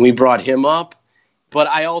when we brought him up. But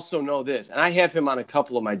I also know this, and I have him on a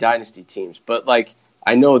couple of my dynasty teams, but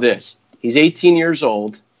I know this. He's 18 years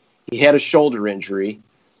old. He had a shoulder injury.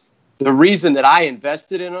 The reason that I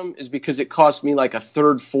invested in him is because it cost me like a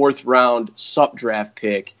third, fourth round sub draft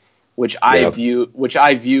pick, which I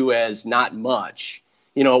view as not much.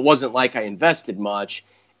 It wasn't like I invested much.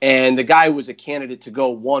 And the guy was a candidate to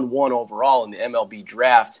go 1-1 overall in the MLB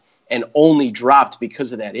draft and only dropped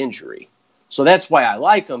because of that injury. So that's why I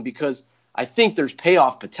like him, because I think there's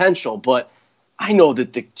payoff potential, but I know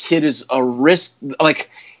that the kid is a risk.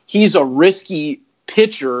 He's a risky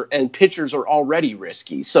pitcher, and pitchers are already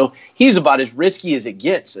risky. So he's about as risky as it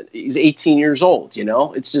gets. He's 18 years old,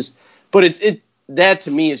 It's just, but that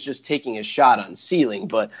to me is just taking a shot on ceiling.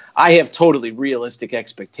 But I have totally realistic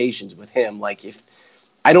expectations with him. If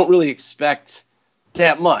I don't really expect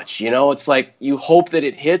that much, it's like you hope that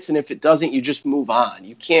it hits, and if it doesn't, you just move on.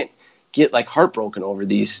 You can't get heartbroken over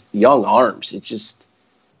these young arms.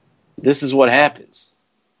 This is what happens.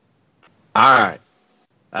 All right.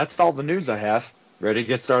 That's all the news I have. Ready to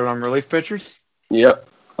get started on relief pitchers? Yep.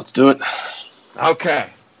 Let's do it. Okay.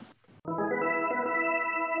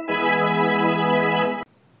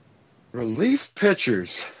 Relief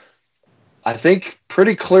pitchers. I think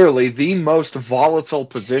pretty clearly the most volatile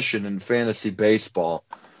position in fantasy baseball.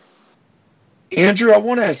 Andrew, I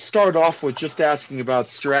want to start off with just asking about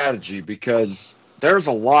strategy, because there's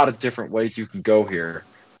a lot of different ways you can go here.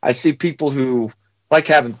 I see people who like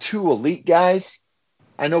having two elite guys.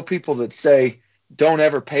 I know people that say don't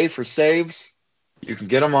ever pay for saves. You can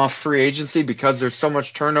get them off free agency because there's so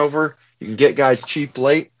much turnover. You can get guys cheap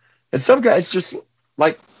late. And some guys just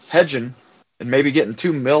like hedging and maybe getting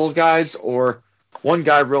two middle guys or one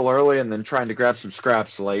guy real early and then trying to grab some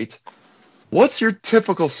scraps late. What's your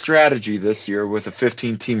typical strategy this year with a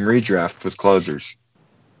 15-team redraft with closers?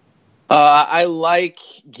 I like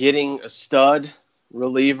getting a stud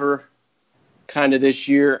reliever kind of this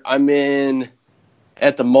year.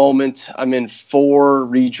 At the moment, I'm in 4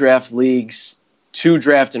 redraft leagues, 2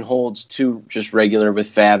 draft and holds, 2 just regular with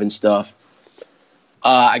Fab and stuff.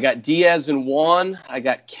 I got Diaz in 1, I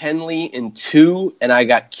got Kenley in 2, and I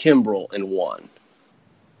got Kimbrel in 1.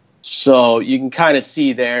 So you can kind of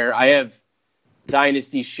see there, I have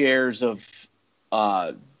dynasty shares of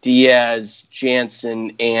Diaz,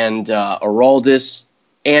 Jansen, and Aroldis,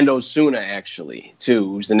 and Osuna, actually, too,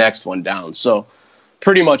 who's the next one down. So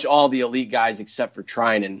pretty much all the elite guys except for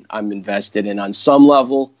Trinan I'm invested in on some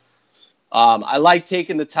level. I like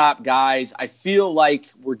taking the top guys. I feel like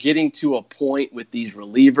we're getting to a point with these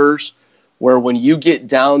relievers where when you get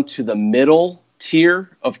down to the middle tier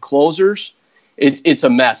of closers, it's a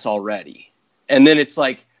mess already. And then it's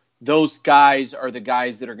like those guys are the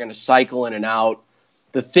guys that are going to cycle in and out.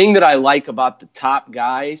 The thing that I like about the top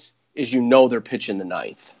guys is they're pitching the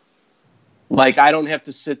ninth. I don't have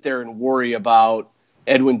to sit there and worry about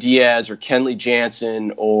Edwin Diaz or Kenley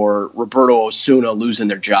Jansen or Roberto Osuna losing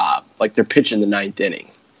their job. They're pitching the ninth inning,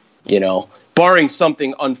 barring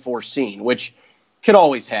something unforeseen, which could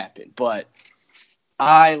always happen. But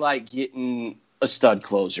I like getting a stud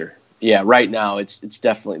closer. Yeah, right now it's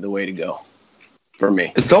definitely the way to go for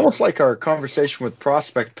me. It's almost like our conversation with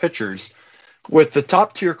prospect pitchers. With the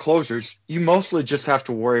top tier closers, you mostly just have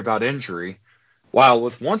to worry about injury.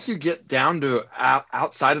 While once you get down to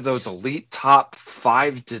outside of those elite top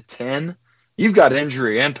 5 to 10, you've got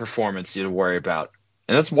injury and performance you to worry about.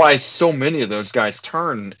 And that's why so many of those guys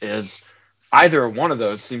turn, is either one of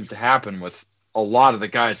those seems to happen with a lot of the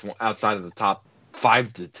guys outside of the top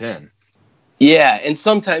 5 to 10. Yeah, and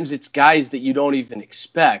sometimes it's guys that you don't even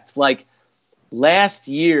expect. Like last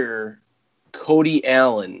year, Cody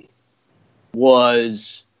Allen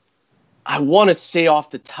was, I want to say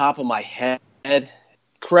off the top of my head,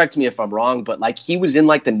 correct me if I'm wrong, but like he was in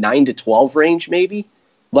like the 9 to 12 range maybe,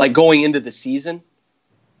 like going into the season,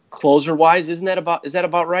 closer-wise. Is that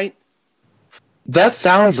about right? That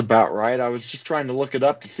sounds about right. I was just trying to look it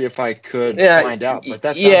up to see if I could find out, but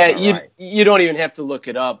that sounds about right. You don't even have to look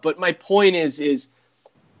it up. But my point is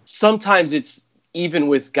sometimes it's even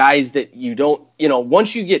with guys that you don't,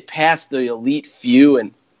 once you get past the elite few,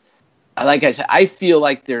 and like I said, I feel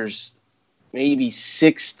like there's maybe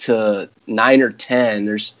 6 to 9 or 10.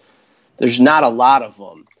 There's not a lot of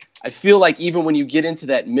them. I feel like even when you get into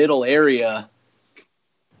that middle area,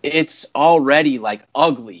 it's already like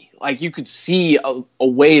ugly. Like you could see a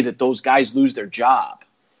way that those guys lose their job.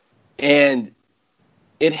 And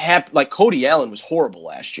it happened. Like Cody Allen was horrible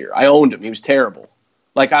last year. I owned him. He was terrible.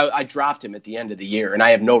 Like I dropped him at the end of the year, and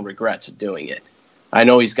I have no regrets of doing it. I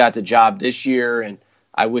know he's got the job this year, and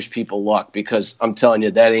I wish people luck because I'm telling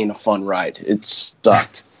you, that ain't a fun ride. It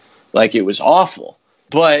sucked. Like it was awful.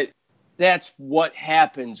 But that's what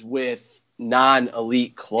happens with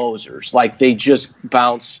non-elite closers. Like they just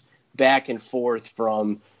bounce back and forth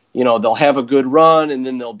from, they'll have a good run and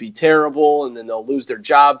then they'll be terrible and then they'll lose their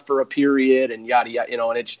job for a period and yada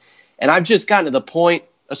yada, and I've just gotten to the point,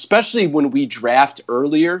 especially when we draft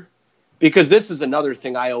earlier, because this is another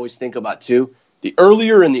thing I always think about too. The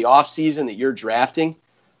earlier in the offseason that you're drafting,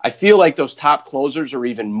 I feel like those top closers are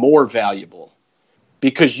even more valuable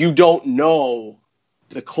because you don't know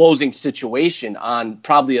the closing situation on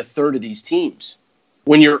probably a third of these teams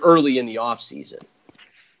when you're early in the offseason.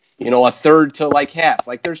 A third to like half.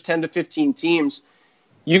 Like there's 10 to 15 teams.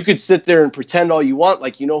 You could sit there and pretend all you want,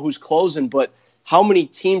 like who's closing, but how many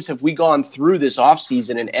teams have we gone through this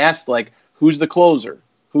offseason and asked, like, who's the closer?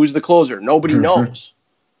 Who's the closer? Nobody knows,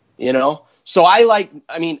 So I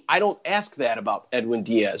don't ask that about Edwin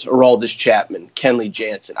Diaz, Aroldis Chapman, Kenley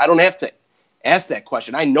Jansen. I don't have to ask that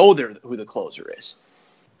question. I know who the closer is.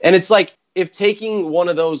 And it's like, if taking one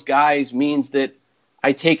of those guys means that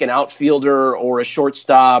I take an outfielder or a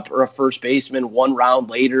shortstop or a first baseman one round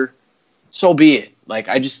later, so be it. Like,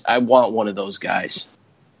 I want one of those guys.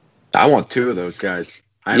 I want 2 of those guys.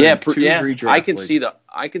 I can see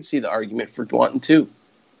the argument for wanting 2.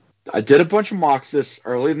 I did a bunch of mocks this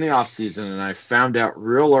early in the offseason, and I found out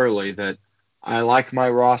real early that I like my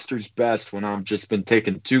rosters best when I've just been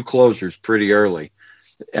taking 2 closers pretty early.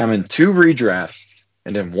 I'm in 2 redrafts.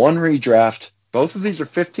 And in 1 redraft, both of these are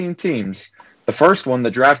 15 teams. The first one, the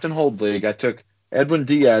draft and hold league, I took Edwin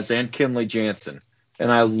Diaz and Kenley Jansen.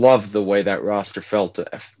 And I loved the way that roster fell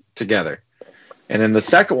together. And in the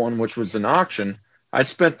second one, which was an auction, I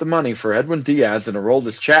spent the money for Edwin Diaz and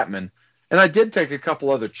Aroldis Chapman. And I did take a couple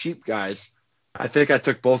other cheap guys. I think I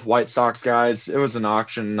took both White Sox guys. It was an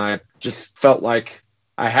auction, and I just felt like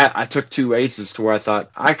I took 2 aces to where I thought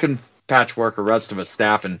I can patchwork the rest of a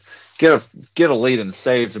staff and get a lead in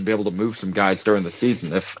saves and be able to move some guys during the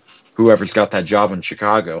season if whoever's got that job in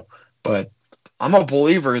Chicago. But I'm a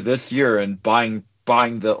believer this year in buying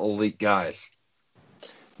the elite guys.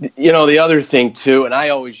 The other thing too, and I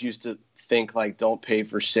always used to think like don't pay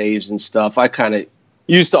for saves and stuff. I kind of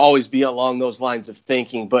used to always be along those lines of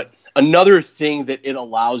thinking. But another thing that it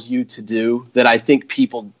allows you to do that I think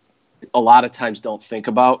people a lot of times don't think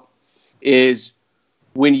about is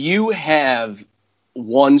when you have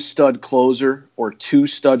 1 stud closer or 2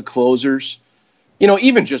 stud closers,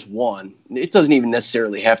 even just 1, it doesn't even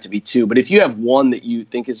necessarily have to be 2, but if you have 1 that you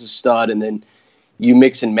think is a stud and then you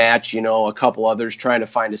mix and match, a couple others trying to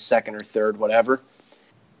find a second or third, whatever,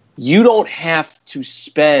 you don't have to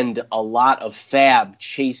spend a lot of fab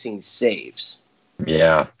chasing saves.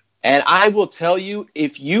 Yeah. And I will tell you,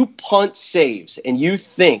 if you punt saves and you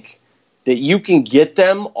think that you can get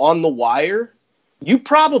them on the wire, you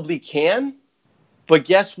probably can. But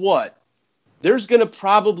guess what? There's going to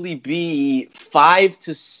probably be 5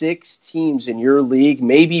 to 6 teams in your league,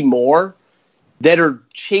 maybe more, that are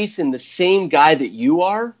chasing the same guy that you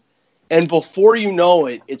are. And before you know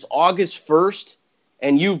it, it's August 1st,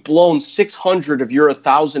 and you've blown 600 of your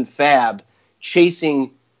 1,000 fab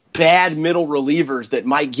chasing bad middle relievers that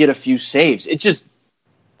might get a few saves.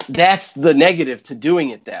 That's the negative to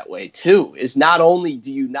doing it that way, too, is not only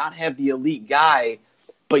do you not have the elite guy,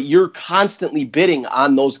 but you're constantly bidding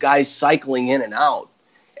on those guys cycling in and out.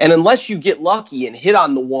 And unless you get lucky and hit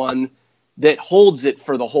on the one that holds it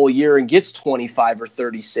for the whole year and gets 25 or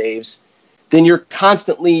 30 saves, then you're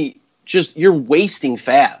constantly you're wasting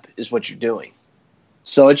fab is what you're doing.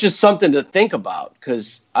 So it's just something to think about,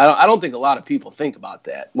 because I don't think a lot of people think about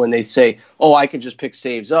that when they say, "Oh, I can just pick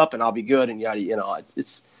saves up and I'll be good," and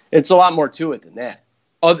it's a lot more to it than that.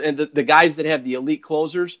 And the guys that have the elite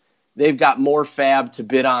closers, they've got more fab to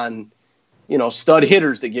bid on, stud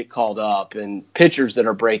hitters that get called up and pitchers that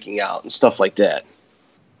are breaking out and stuff like that.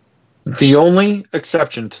 The only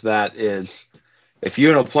exception to that is if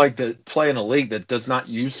you play in a league that does not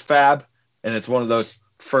use fab, and it's one of those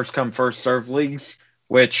first come first serve leagues.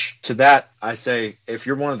 Which to that I say, if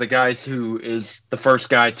you're one of the guys who is the first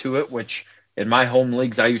guy to it, which in my home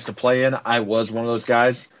leagues I used to play in, I was one of those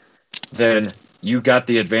guys, then you got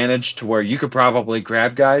the advantage to where you could probably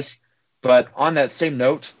grab guys. But on that same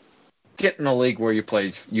note, get in a league where you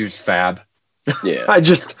use fab. Yeah.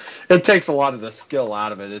 It takes a lot of the skill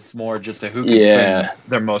out of it. It's more just who can spend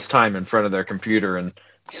their most time in front of their computer and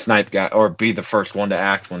snipe guy or be the first one to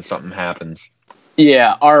act when something happens.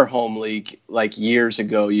 Yeah, our home league, like years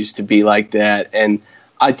ago, used to be like that. And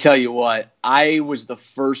I tell you what, I was the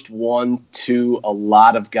first one to a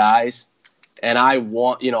lot of guys. And I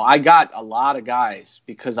got a lot of guys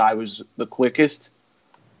because I was the quickest.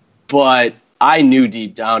 But I knew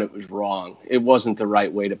deep down it was wrong. It wasn't the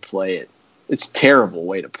right way to play it. It's a terrible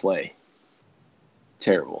way to play.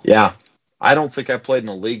 Terrible. Yeah. I don't think I played in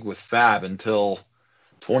a league with fab until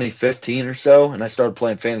 2015 or so, and I started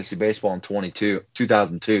playing fantasy baseball in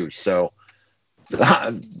 2002. So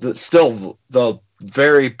still the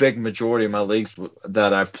very big majority of my leagues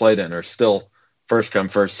that I've played in are still first come,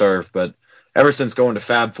 first serve. But ever since going to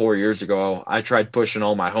fab 4 years ago, I tried pushing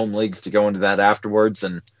all my home leagues to go into that afterwards,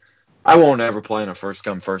 and I won't ever play in a first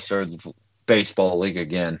come, first serve baseball league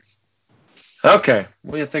again. Okay,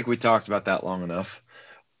 we think we talked about that long enough.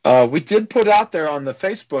 We did put out there on the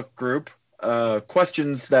Facebook group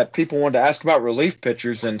questions that people wanted to ask about relief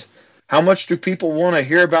pitchers, and how much do people want to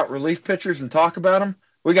hear about relief pitchers and talk about them?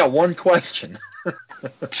 We got one question.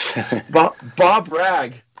 Bob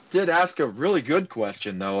Ragg did ask a really good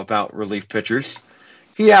question, though, about relief pitchers.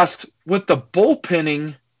 He asked, with the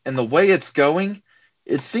bullpenning and the way it's going,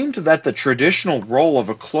 it seemed that the traditional role of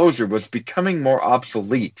a closer was becoming more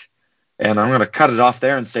obsolete. And I'm going to cut it off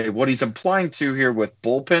there and say what he's implying to here with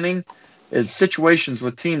bullpenning is situations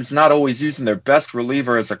with teams not always using their best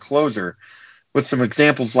reliever as a closer, with some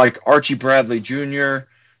examples like Archie Bradley Jr.,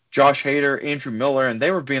 Josh Hader, Andrew Miller, and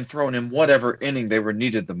they were being thrown in whatever inning they were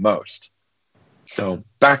needed the most. So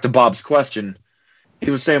back to Bob's question.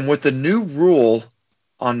 He was saying with the new rule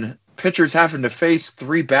on pitchers having to face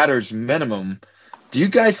 3 batters minimum, do you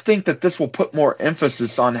guys think that this will put more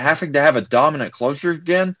emphasis on having to have a dominant closer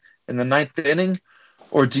again in the 9th inning?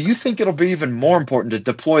 Or do you think it'll be even more important to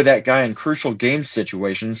deploy that guy in crucial game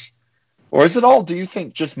situations? Or is it all, do you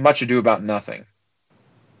think, just much ado about nothing?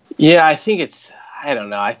 Yeah, I think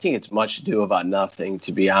it's much ado about nothing,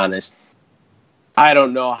 to be honest. I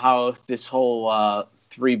don't know how this whole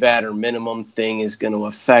 3-batter minimum thing is going to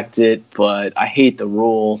affect it, but I hate the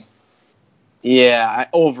rule. Yeah,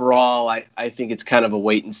 overall, I think it's kind of a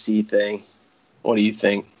wait-and-see thing. What do you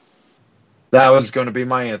think? That was going to be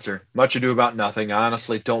my answer. Much ado about nothing. I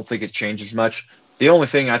honestly don't think it changes much. The only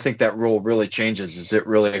thing I think that rule really changes is it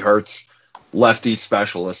really hurts lefty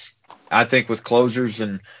specialists. I think with closers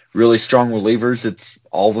and really strong relievers, it's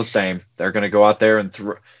all the same. They're going to go out there and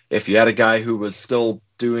if you had a guy who was still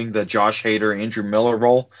doing the Josh Hader, Andrew Miller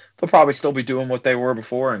role, they'll probably still be doing what they were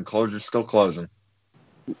before, and closers still closing.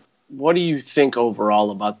 What do you think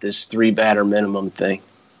overall about this 3-batter minimum thing?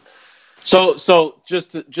 So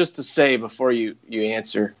just to say before you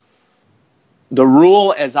answer, the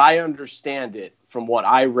rule as I understand it from what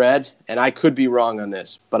I read, and I could be wrong on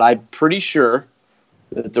this, but I'm pretty sure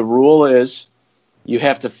that the rule is you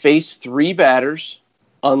have to face 3 batters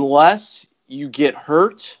unless you get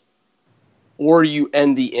hurt or you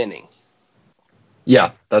end the inning.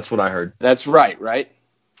 Yeah, that's what I heard. That's right?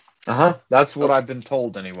 Uh-huh. That's what I've been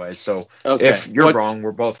told anyway. So if you're wrong,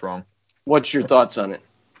 we're both wrong. What's your thoughts on it?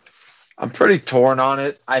 I'm pretty torn on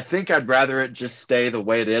it. I think I'd rather it just stay the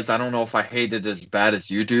way it is. I don't know if I hate it as bad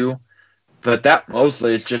as you do, but that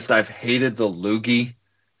mostly is just I've hated the loogie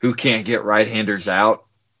who can't get right-handers out.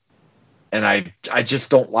 And I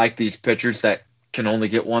just don't like these pitchers that can only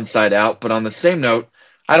get one side out. But on the same note,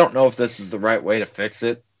 I don't know if this is the right way to fix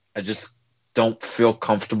it. I just don't feel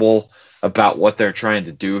comfortable about what they're trying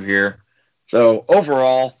to do here. So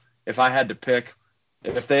overall, if I had to pick,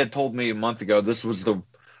 if they had told me a month ago this was the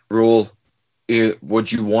rule,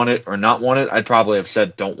 would you want it or not want it? I'd probably have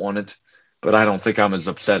said don't want it. But I don't think I'm as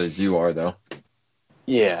upset as you are, though.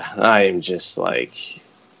 Yeah, I am just like...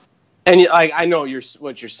 And I know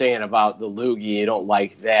what you're saying about the loogie. You don't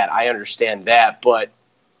like that. I understand that. But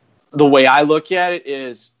the way I look at it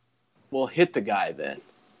is, well, hit the guy then.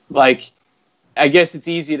 Like, I guess it's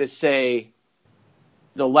easy to say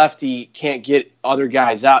the lefty can't get other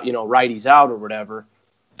guys out, righties out or whatever.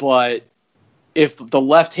 But if the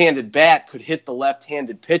left-handed bat could hit the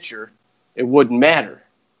left-handed pitcher, it wouldn't matter.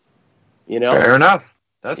 Fair enough.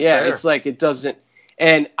 That's fair. It's like it doesn't.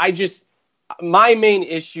 And my main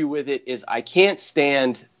issue with it is I can't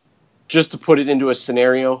stand, just to put it into a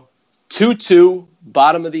scenario, 2-2,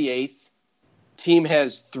 bottom of the eighth. Team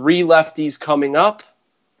has 3 lefties coming up.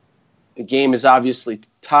 The game is obviously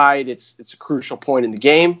tied. It's a crucial point in the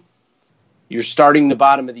game. You're starting the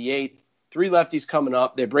bottom of the eighth. 3 lefties coming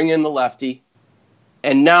up. They bring in the lefty.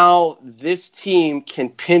 And now this team can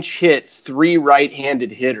pinch hit 3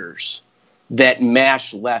 right-handed hitters that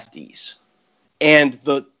mash lefties. And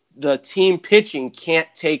the team pitching can't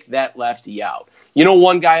take that lefty out.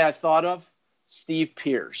 One guy I thought of? Steve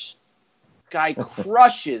Pearce. Guy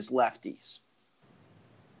crushes lefties.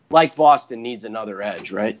 Like Boston needs another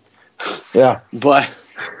edge, right? Yeah. But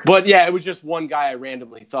yeah, it was just one guy I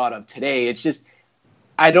randomly thought of today. It's just,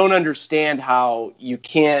 I don't understand how you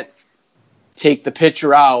can't take the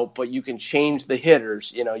pitcher out, but you can change the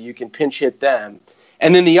hitters. You can pinch hit them.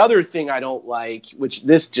 And then the other thing I don't like, which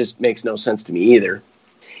this just makes no sense to me either,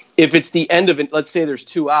 if it's the end of it, let's say there's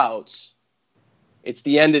 2 outs, it's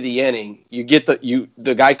the end of the inning. You get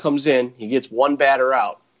the guy comes in, he gets 1 batter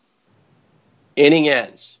out. Inning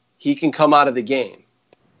ends. He can come out of the game.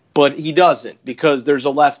 But he doesn't, because there's a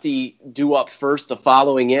lefty due up first the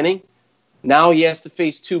following inning. Now he has to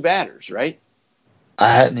face 2 batters, right? I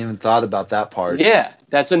hadn't even thought about that part. Yeah,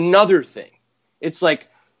 that's another thing. It's like,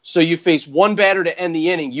 so you face 1 batter to end the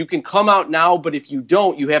inning. You can come out now, but if you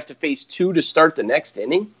don't, you have to face 2 to start the next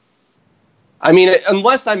inning. I mean,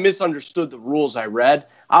 unless I misunderstood the rules I read,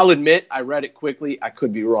 I'll admit I read it quickly. I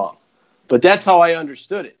could be wrong. But that's how I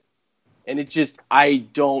understood it. And it just, I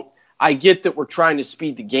get that we're trying to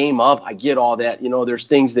speed the game up. I get all that. There's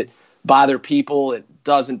things that bother people. It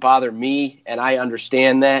doesn't bother me, and I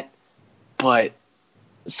understand that. But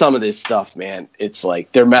some of this stuff, man, it's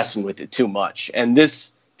like they're messing with it too much. And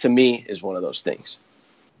this, to me, is one of those things.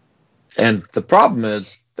 And the problem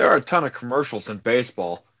is there are a ton of commercials in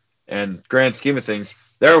baseball. And grand scheme of things,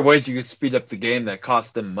 there are ways you can speed up the game that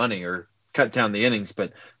cost them money or cut down the innings,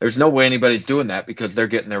 but there's no way anybody's doing that because they're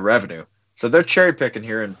getting their revenue. So they're cherry picking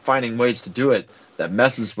here and finding ways to do it that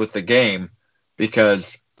messes with the game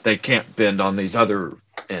because they can't bend on these other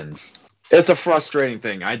ends. It's a frustrating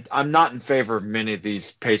thing. I'm not in favor of many of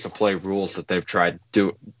these pace of play rules that they've tried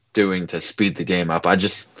doing to speed the game up. I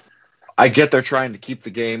get they're trying to keep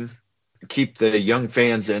the young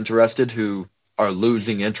fans interested who are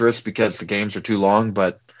losing interest because the games are too long,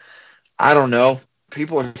 but I don't know.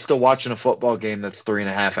 People are still watching a football game that's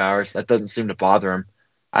 3.5 hours. That doesn't seem to bother them.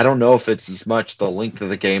 I don't know if it's as much the length of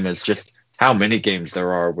the game as just how many games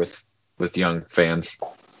there are with young fans.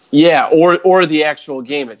 Yeah, or the actual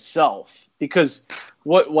game itself. Because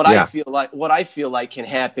what I feel like can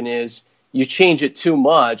happen is you change it too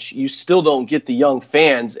much, you still don't get the young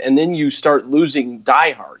fans, and then you start losing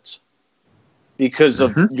diehards because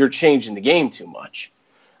of you're changing the game too much.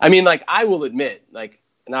 I mean, like, I will admit,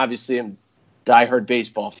 and obviously I'm a diehard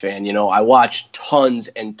baseball fan, I watch tons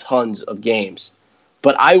and tons of games.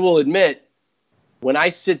 But I will admit, when I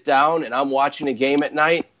sit down and I'm watching a game at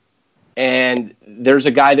night and there's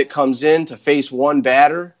a guy that comes in to face 1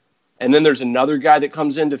 batter, and then there's another guy that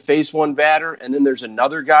comes in to face 1 batter, and then there's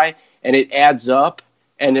another guy, and it adds up,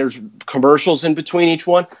 and there's commercials in between each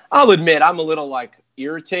one, I'll admit I'm a little,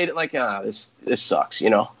 irritated, this sucks,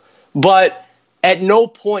 But at no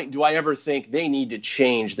point do I ever think they need to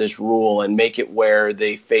change this rule and make it where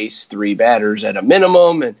they face 3 batters at a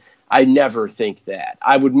minimum, and I never think that.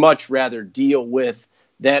 I would much rather deal with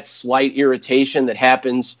that slight irritation that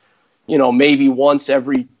happens, maybe once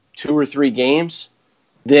every 2 or 3 games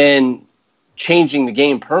than changing the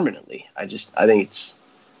game permanently. I think it's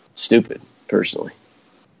stupid, personally.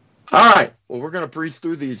 All right. Well, we're going to breeze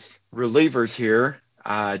through these relievers here.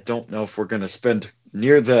 I don't know if we're going to spend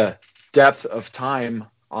near the depth of time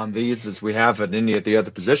on these as we have at any of the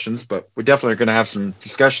other positions, but we definitely are going to have some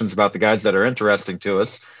discussions about the guys that are interesting to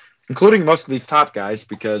us, including most of these top guys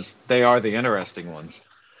because they are the interesting ones.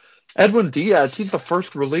 Edwin Diaz, he's the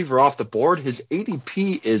first reliever off the board. His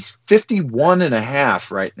ADP is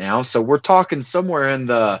 51.5 right now, so we're talking somewhere in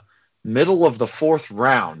the middle of the 4th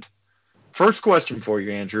round. First question for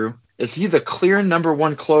you, Andrew. Is he the clear number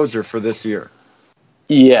 1 closer for this year?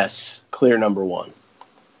 Yes, clear number 1.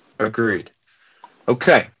 Agreed.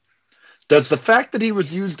 Okay. Does the fact that he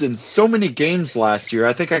was used in so many games last year,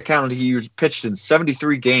 I think I counted he was pitched in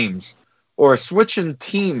 73 games, or switching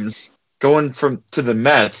teams going from to the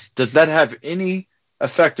Mets, does that have any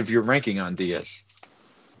effect of your ranking on Diaz?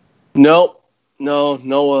 Nope.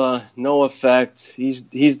 No effect. He's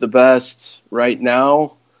the best right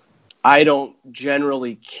now. I don't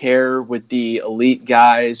generally care with the elite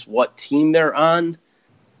guys what team they're on.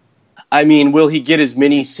 I mean, will he get as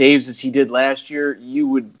many saves as he did last year? You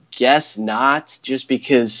would guess not, just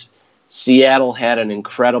because Seattle had an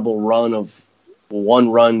incredible run of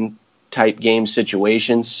one-run type game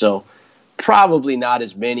situations. So probably not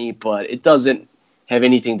as many, but it doesn't have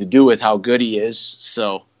anything to do with how good he is.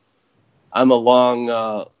 So I'm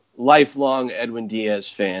a lifelong Edwin Diaz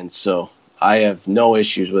fan, so I have no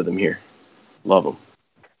issues with him here. Love him.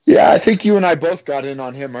 Yeah, I think you and I both got in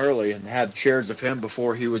on him early and had shares of him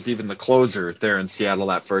before he was even the closer there in Seattle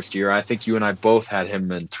that first year. I think you and I both had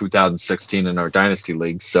him in 2016 in our Dynasty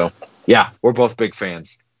League. So, yeah, we're both big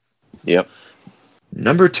fans. Yep.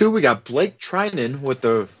 Number 2, we got Blake Treinen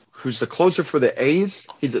who's the closer for the A's.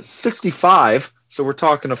 He's at 65, so we're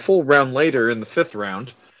talking a full round later in the 5th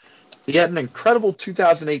round. He had an incredible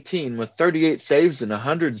 2018 with 38 saves and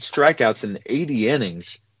 100 strikeouts in 80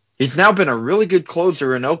 innings. He's now been a really good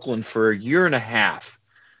closer in Oakland for a year and a half.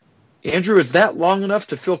 Andrew, is that long enough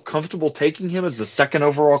to feel comfortable taking him as the 2nd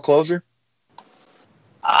overall closer?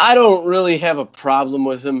 I don't really have a problem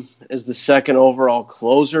with him as the 2nd overall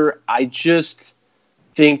closer. I just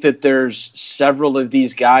think that there's several of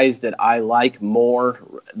these guys that I like more.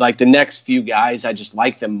 Like the next few guys, I just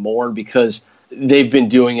like them more because they've been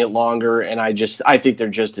doing it longer, and I think they're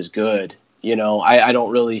just as good. You know, I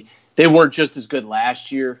don't really – they weren't just as good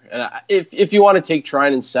last year. And if you want to take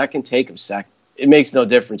Treinen second, take him second. It makes no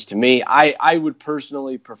difference to me. I would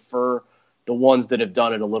personally prefer the ones that have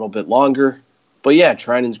done it a little bit longer. But, yeah,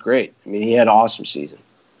 Treinen's great. I mean, he had an awesome season.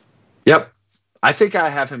 Yep. I think I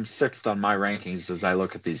have him 6th on my rankings as I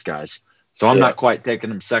look at these guys. So I'm not quite taking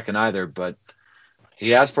him second either, but he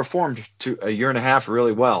has performed a year and a half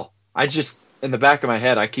really well. In the back of my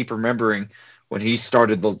head, I keep remembering when he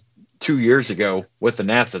started 2 years ago with the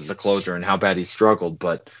Nats as a closer and how bad he struggled,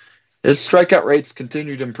 but his strikeout rates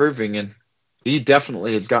continued improving, and he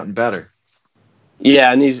definitely has gotten better.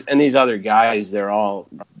 Yeah, and these other guys, they're all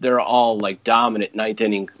like dominant 9th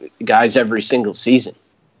inning guys every single season.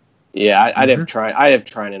 Yeah, I have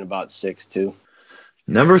Treinen about 6 too.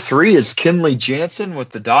 Number 3 is Kenley Jansen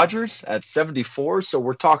with the Dodgers at 74, so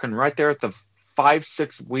we're talking right there at the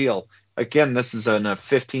 5-6 wheel. Again, this is in a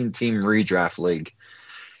 15-team redraft league.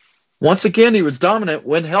 Once again, he was dominant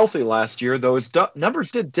when healthy last year, though his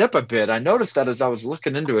numbers did dip a bit. I noticed that as I was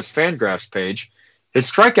looking into his Fangraphs page. His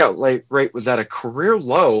strikeout rate was at a career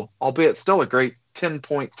low, albeit still a great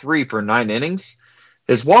 10.3 per 9 innings.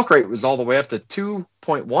 His walk rate was all the way up to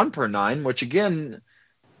 2.1 per 9, which again,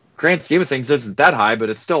 grand scheme of things, isn't that high, but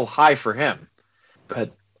it's still high for him.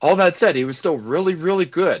 But all that said, he was still really, really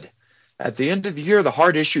good. At the end of the year, the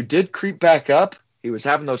heart issue did creep back up. He was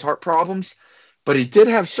having those heart problems. But he did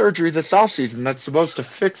have surgery this offseason that's supposed to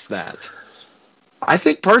fix that. I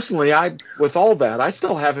think personally, with all that, I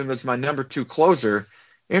still have him as my number 2 closer.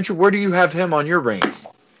 Andrew, where do you have him on your ranks?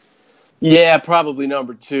 Yeah, probably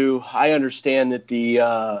number 2. I understand that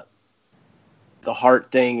the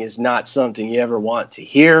heart thing is not something you ever want to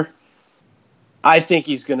hear. I think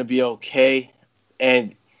he's going to be okay.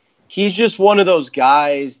 And he's just one of those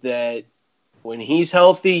guys that when he's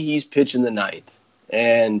healthy, he's pitching the 9th.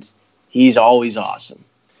 And he's always awesome.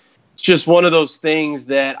 It's just one of those things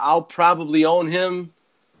that I'll probably own him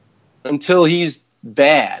until he's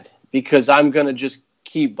bad because I'm going to just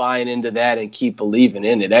keep buying into that and keep believing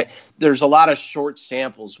in it. There's a lot of short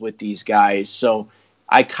samples with these guys, so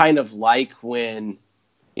I kind of like when,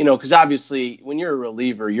 because obviously when you're a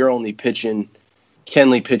reliever, you're only pitching –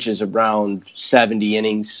 Kenley pitches around 70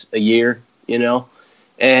 innings a year,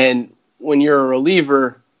 and when you're a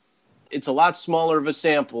reliever – it's a lot smaller of a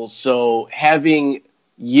sample, so having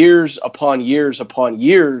years upon years upon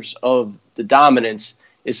years of the dominance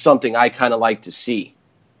is something I kind of like to see.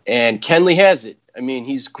 And Kenley has it. I mean,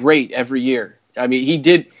 he's great every year. I mean,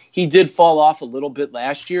 he did fall off a little bit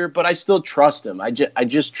last year, but I still trust him. I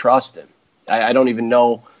just trust him. I don't even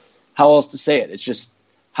know how else to say it. It's just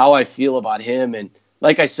how I feel about him. And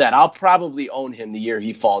like I said, I'll probably own him the year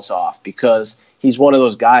he falls off because he's one of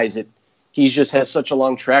those guys that he just has such a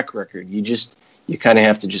long track record. You kind of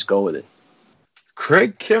have to just go with it.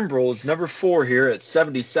 Craig Kimbrell is number 4 here at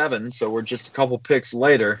 77, so we're just a couple picks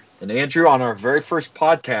later. And Andrew, on our very first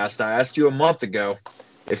podcast, I asked you a month ago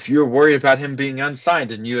if you were worried about him being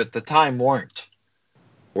unsigned, and you at the time weren't.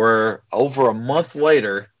 We're over a month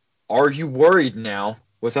later. Are you worried now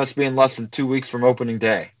with us being less than 2 weeks from opening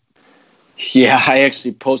day? Yeah, I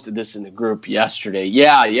actually posted this in the group yesterday.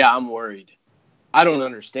 Yeah, I'm worried. I don't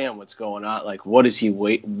understand what's going on. Like, what is he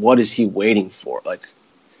waiting for? Like,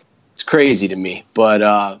 it's crazy to me.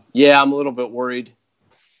 But yeah, I'm a little bit worried.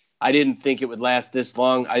 I didn't think it would last this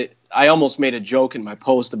long. I almost made a joke in my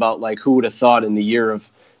post about like who would have thought in the year of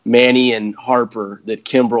Manny and Harper that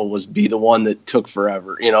Kimbrel was be the one that took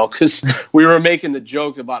forever, because we were making the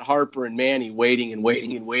joke about Harper and Manny waiting,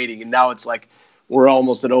 and now it's like we're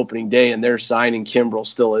almost at opening day and they're signing, Kimbrel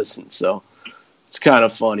still isn't. So it's kind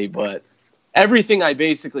of funny, but everything I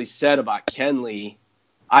basically said about Kenley,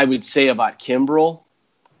 I would say about Kimbrel.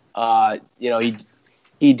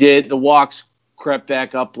 He did the walks crept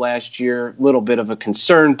back up last year, a little bit of a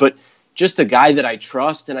concern, but just a guy that I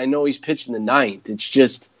trust, and I know he's pitching the ninth. It's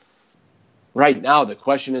just right now the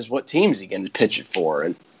question is what team is he going to pitch it for,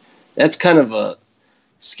 and that's kind of a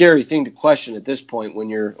scary thing to question at this point when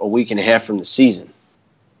you're a week and a half from the season.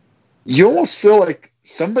 You almost feel like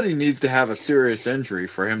somebody needs to have a serious injury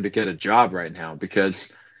for him to get a job right now,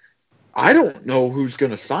 because I don't know who's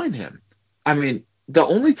going to sign him. I mean, the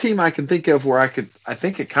only team I can think of where I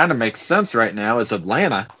think it kind of makes sense right now is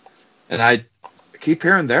Atlanta, and I keep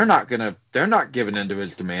hearing they're not giving into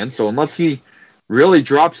his demand. So unless he really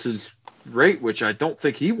drops his rate, which I don't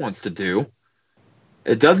think he wants to do,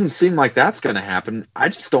 it doesn't seem like that's going to happen. I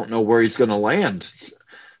just don't know where he's going to land.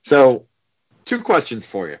 So 2 questions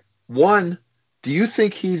for you. One, do you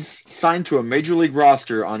think he's signed to a major league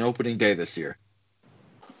roster on opening day this year?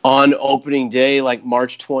 On opening day, like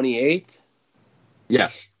March 28th?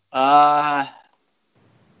 Yes. Gosh,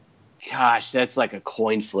 that's like a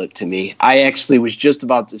coin flip to me. I actually was just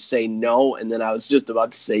about to say no, and then I was just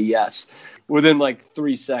about to say yes within like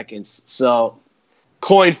 3 seconds. So,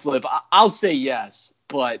 coin flip. I'll say yes,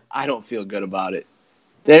 but I don't feel good about it.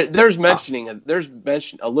 There's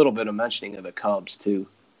a little bit of mentioning of the Cubs too.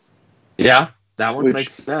 Yeah, that one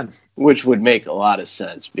makes sense. Which would make a lot of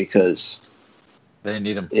sense because they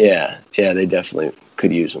need him. Yeah, they definitely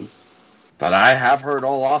could use him. But I have heard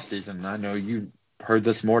all offseason, and I know you heard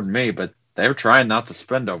this more than me, but they're trying not to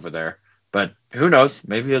spend over there. But who knows?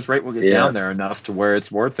 Maybe his rate will get down there enough to where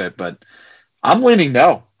it's worth it. But I'm leaning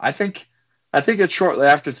no. I think it's shortly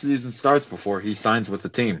after the season starts before he signs with the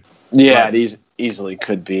team. Yeah, it easily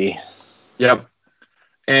could be. Yep.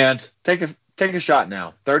 And take a shot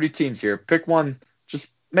now. 30 teams here. Pick one. Just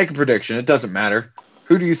make a prediction. It doesn't matter.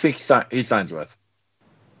 Who do you think he signs with?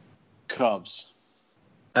 Cubs.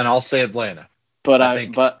 And I'll say Atlanta. But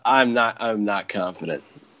I'm not confident.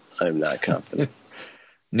 I'm not confident.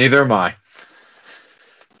 Neither am I.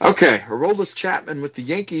 Okay, Aroldis Chapman with the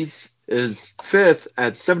Yankees is 5th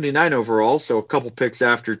at 79 overall, so a couple picks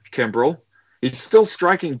after Kimbrel. He's still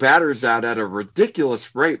striking batters out at a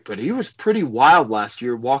ridiculous rate, but he was pretty wild last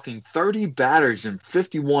year, walking 30 batters in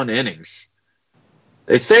 51 innings.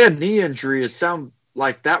 They say a knee injury sound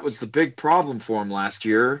like that was the big problem for him last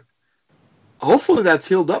year. Hopefully that's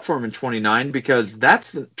healed up for him in 2019 because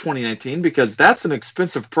that's an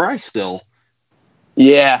expensive price still.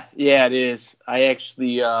 Yeah, it is. I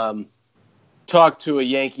actually talked to a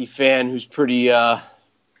Yankee fan who's pretty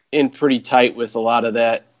tight with a lot of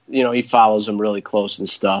that. He follows them really close and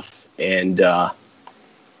stuff, and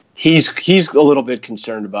he's a little bit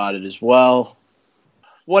concerned about it as well.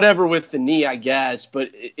 Whatever with the knee, I guess.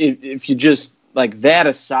 But if you just like that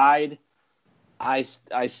aside, I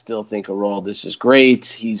still think Aroldis is great.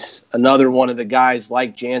 He's another one of the guys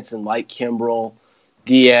like Jansen, like Kimbrel,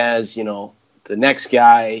 Diaz, the next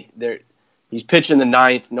guy. He's pitching the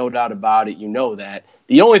ninth, no doubt about it. You know that.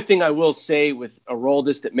 The only thing I will say with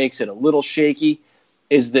Aroldis that makes it a little shaky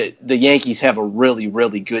is that the Yankees have a really,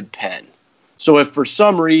 really good pen. So if for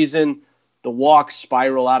some reason the walks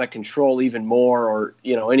spiral out of control even more or,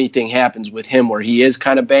 anything happens with him where he is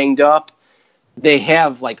kind of banged up, they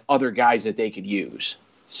have like other guys that they could use.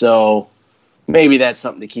 So maybe that's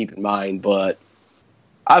something to keep in mind. But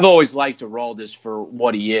I've always liked Aroldis for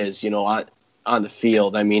what he is, on the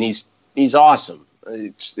field. I mean, he's awesome.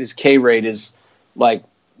 His K rate is like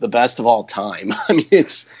the best of all time. I mean,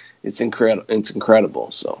 it's incredible. It's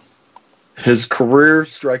incredible. So his career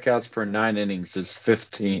strikeouts per 9 innings is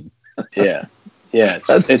 15. Yeah.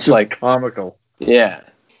 It's just like comical. Yeah.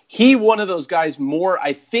 He one of those guys more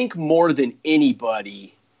than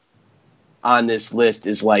anybody on this list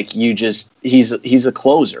is like he's a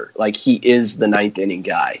closer. Like he is the 9th inning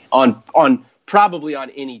guy on probably on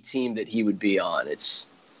any team that he would be on.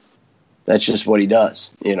 That's just what he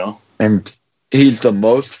does, And he's the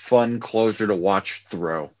most fun closer to watch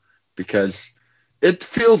throw because it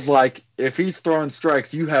feels like if he's throwing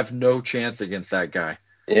strikes, you have no chance against that guy.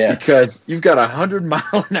 Yeah. Because you've got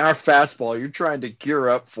 100-mile-an-hour fastball you're trying to gear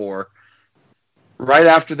up for, right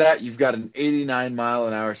after that, you've got an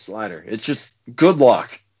 89-mile-an-hour slider. It's just good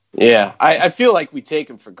luck. Yeah, I feel like we take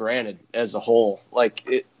him for granted as a whole,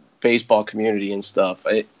 like baseball community and stuff.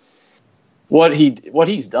 What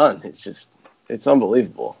he's done, it's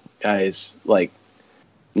unbelievable, guys. Like,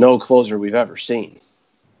 no closer we've ever seen.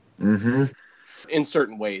 Mm-hmm. In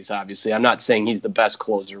certain ways, obviously, I'm not saying he's the best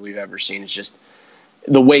closer we've ever seen. It's just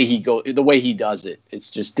the way he does it.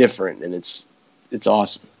 It's just different, and it's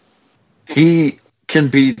awesome. He can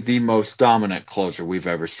be the most dominant closer we've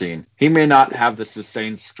ever seen. He may not have the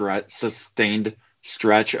sustained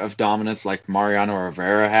stretch of dominance like Mariano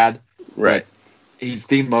Rivera had. Right. He's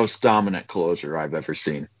the most dominant closer I've ever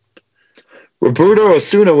seen. Roberto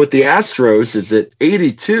Osuna with the Astros is at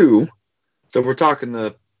 82. So we're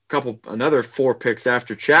talking another 4 picks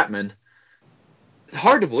after Chapman. It's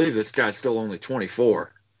hard to believe this guy's still only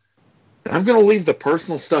 24. I'm going to leave the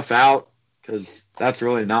personal stuff out because that's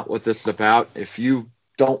really not what this is about. If you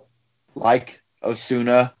don't like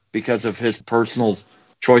Osuna because of his personal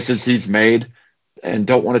choices he's made and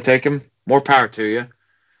don't want to take him, more power to you.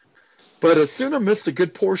 But Osuna missed a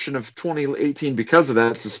good portion of 2018 because of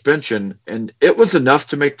that suspension, and it was enough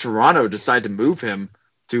to make Toronto decide to move him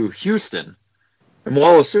to Houston. And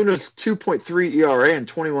while Osuna's 2.3 ERA and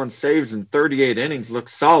 21 saves in 38 innings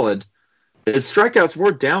looks solid, his strikeouts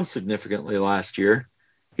were down significantly last year.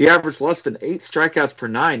 He averaged less than 8 strikeouts per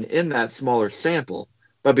 9 in that smaller sample.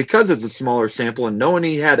 But because it's a smaller sample and knowing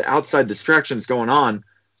he had outside distractions going on,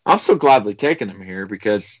 I'm still gladly taking him here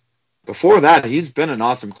because before that, he's been an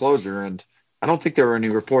awesome closer, and I don't think there were any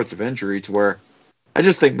reports of injury to where I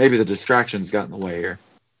just think maybe the distractions got in the way here.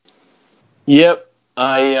 Yep.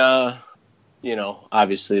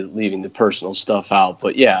 Obviously leaving the personal stuff out,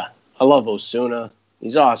 but yeah, I love Osuna.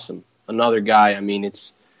 He's awesome. Another guy. I mean,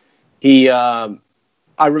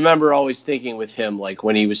 I remember always thinking with him, like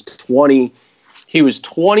when he was 20, he was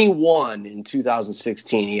 21 in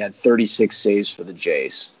 2016. He had 36 saves for the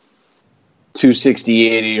Jays,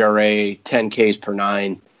 268 ERA, 10 Ks per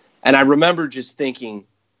 9. And I remember just thinking,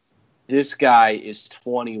 this guy is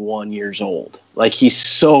 21 years old. Like, he's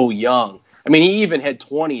so young. I mean, he even had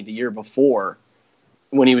 20 the year before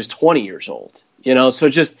when he was 20 years old.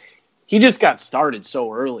 So he just got started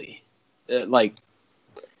so early.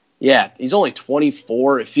 He's only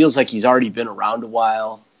 24. It feels like he's already been around a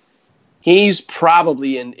while. He's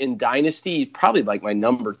probably in Dynasty, probably like my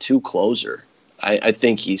number 2 closer. I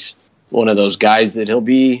think he's one of those guys that he'll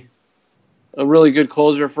be a really good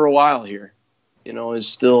closer for a while here. Is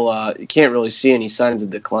still you can't really see any signs of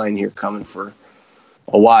decline here coming for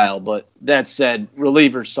a while. But that said,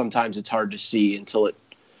 relievers sometimes it's hard to see until it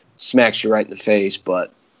smacks you right in the face.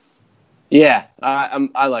 But yeah,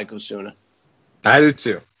 I like Osuna. I do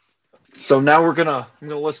too. So now I'm gonna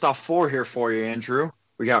list off 4 here for you, Andrew.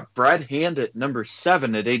 We got Brad Hand at number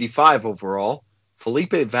 7 at 85 overall.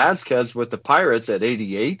 Felipe Vasquez with the Pirates at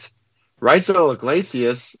 88. Raisel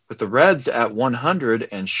Iglesias with the Reds at 100,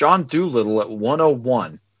 and Sean Doolittle at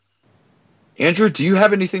 101. Andrew, do you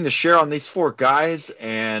have anything to share on these 4 guys,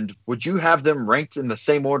 and would you have them ranked in the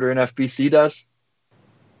same order NFBC does?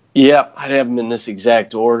 Yeah, I'd have them in this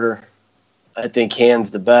exact order. I think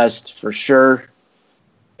Hand's the best for sure,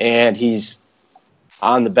 and he's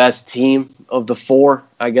on the best team of the 4,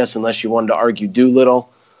 I guess, unless you wanted to argue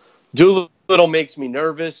Doolittle. Doolittle makes me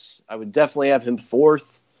nervous. I would definitely have him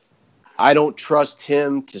 4th. I don't trust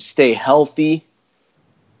him to stay healthy.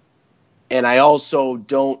 And I also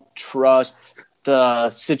don't trust the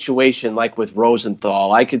situation like with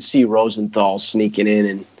Rosenthal. I could see Rosenthal sneaking in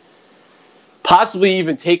and possibly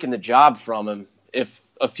even taking the job from him if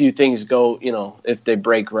a few things go, if they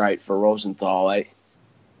break right for Rosenthal.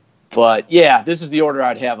 But, yeah, this is the order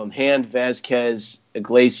I'd have him. Hand, Vasquez,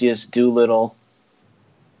 Iglesias, Doolittle.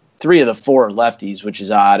 3 of the 4 are lefties, which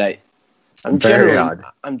is odd.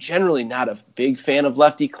 I'm generally not a big fan of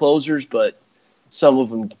lefty closers, but some of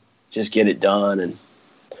them just get it done, and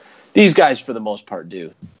these guys, for the most part,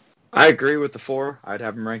 do. I agree with the 4. I'd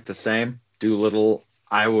have them ranked the same. Doolittle,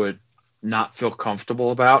 I would not feel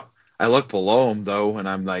comfortable about. I look below him, though, and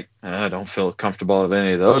I'm like, I don't feel comfortable with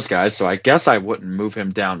any of those guys, so I guess I wouldn't move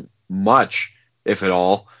him down much, if at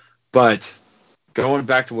all. But going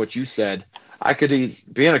back to what you said,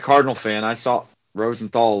 being a Cardinal fan, I saw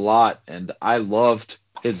Rosenthal a lot, and I loved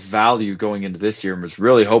his value going into this year and was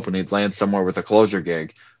really hoping he'd land somewhere with a closer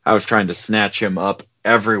gig. I was trying to snatch him up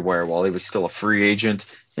everywhere while he was still a free agent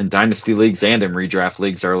in dynasty leagues and in redraft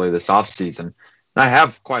leagues early this offseason. And I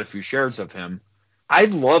have quite a few shares of him. I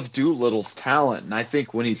love Doolittle's talent, and I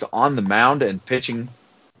think when he's on the mound and pitching,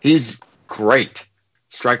 he's great.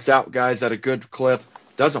 Strikes out guys at a good clip,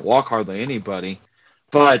 doesn't walk hardly anybody.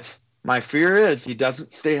 But my fear is he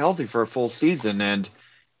doesn't stay healthy for a full season. And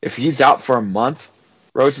if he's out for a month,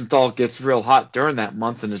 Rosenthal gets real hot during that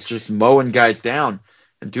month and is just mowing guys down,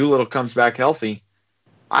 and Doolittle comes back healthy.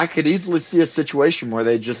 I could easily see a situation where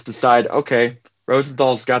they just decide, okay,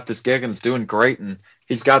 Rosenthal's got this gig and is doing great, and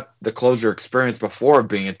he's got the closer experience before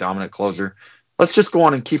being a dominant closer. Let's just go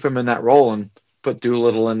on and keep him in that role and put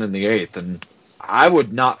Doolittle in the 8th. And I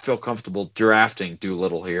would not feel comfortable drafting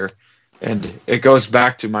Doolittle here. And it goes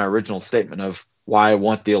back to my original statement of why I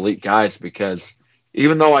want the elite guys, because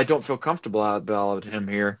even though I don't feel comfortable about him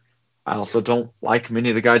here, I also don't like many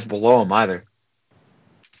of the guys below him either.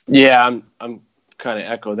 Yeah, I'm kind of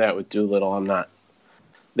echo that with Doolittle. I'm not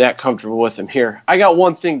that comfortable with him here. I got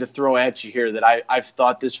one thing to throw at you here that I've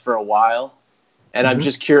thought this for a while, and I'm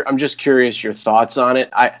just curious your thoughts on it.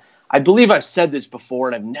 I believe I've said this before,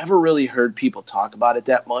 and I've never really heard people talk about it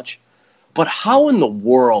that much. But how in the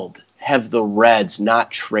world have the Reds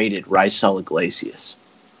not traded Raisel Iglesias?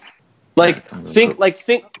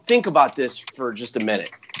 Think about this for just a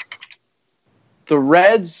minute. The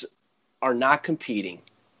Reds are not competing.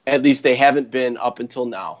 At least they haven't been up until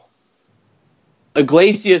now.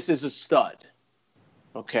 Iglesias is a stud.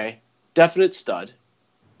 Okay? Definite stud.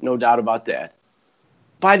 No doubt about that.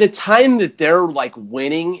 By the time that they're like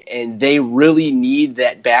winning and they really need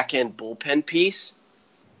that back-end bullpen piece,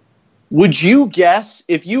 would you guess,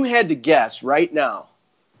 if you had to guess right now,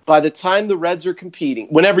 by the time the Reds are competing,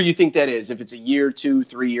 whenever you think that is, if it's a year, 2,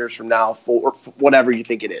 3 years from now, 4, whatever you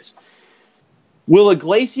think it is, will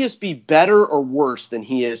Iglesias be better or worse than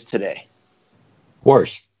he is today?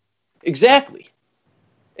 Worse. Exactly.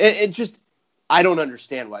 It just, I don't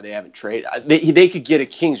understand why they haven't traded. They could get a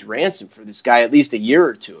king's ransom for this guy at least a year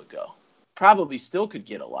or two ago. Probably still could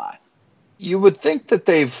get a lot. You would think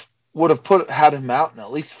that would have had him out and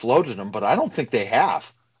at least floated him, but I don't think they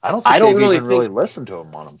have. I don't think they've really listened to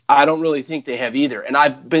him on him. I don't really think they have either. And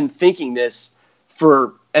I've been thinking this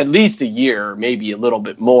for at least a year, maybe a little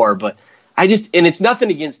bit more, but and it's nothing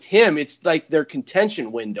against him. It's like their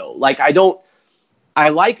contention window. I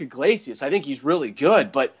like Iglesias. I think he's really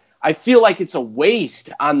good, but I feel like it's a waste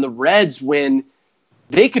on the Reds when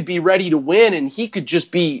they could be ready to win and he could just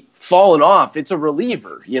be falling off. It's a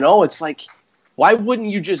reliever, It's like, why wouldn't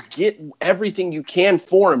you just get everything you can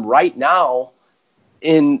for him right now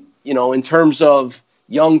in terms of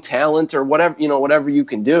young talent or whatever you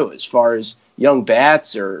can do as far as young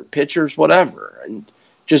bats or pitchers, whatever, and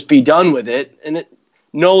just be done with it and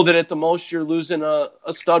know that at the most you're losing a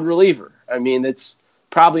stud reliever. I mean, it's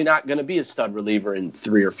probably not going to be a stud reliever in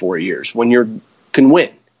 3 or 4 years when you can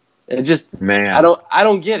win. It just, man, I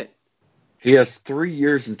don't get it. He has 3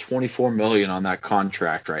 years and $24 million on that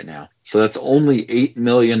contract right now. So that's only $8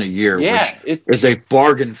 million a year, which is a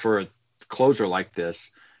bargain for a closer like this.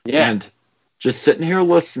 Yeah. And just sitting here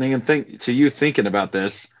listening and thinking about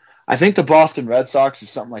this, I think the Boston Red Sox is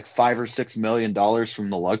something like $5 or $6 million from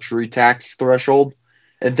the luxury tax threshold,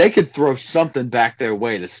 and they could throw something back their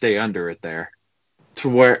way to stay under it there. To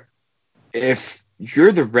where if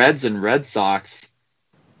you're the Reds and Red Sox,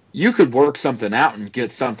 you could work something out and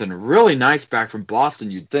get something really nice back from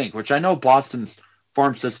Boston, you'd think, which I know Boston's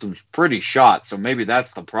farm system's pretty shot, so maybe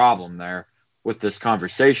that's the problem there with this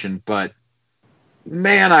conversation. But,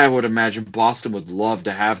 man, I would imagine Boston would love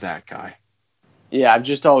to have that guy. Yeah,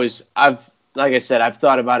 like I said, I've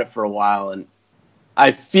thought about it for a while, and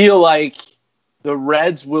I feel like the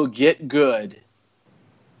Reds will get good,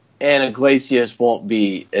 and Iglesias won't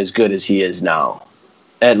be as good as he is now.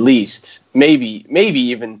 At least. Maybe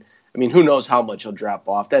even, I mean, who knows how much he'll drop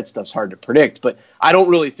off. That stuff's hard to predict, but I don't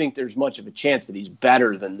really think there's much of a chance that he's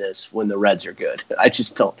better than this when the Reds are good. I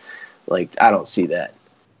just don't, I don't see that.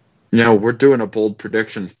 We're doing a bold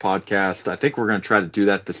predictions podcast. I think we're going to try to do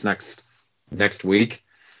that this next week.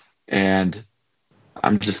 And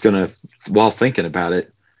I'm just going to, while thinking about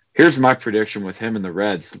it, here's my prediction with him and the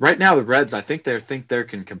Reds. Right now, the Reds, I think they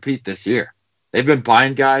can compete this year. They've been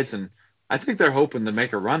buying guys, and I think they're hoping to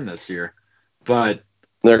make a run this year. But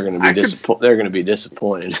they're going to be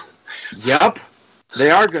disappointed. Yep.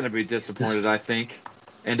 They are going to be disappointed, I think.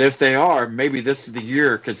 And if they are, maybe this is the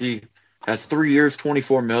year, because he has 3 years,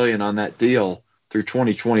 $24 million on that deal through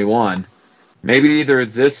 2021. Maybe either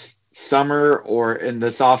this summer or in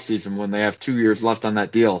this offseason when they have 2 years left on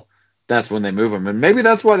that deal, that's when they move him. And maybe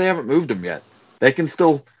that's why they haven't moved him yet. They can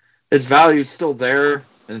still, his value's still there,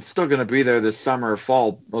 and it's still going to be there this summer or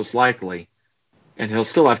fall, most likely. And he'll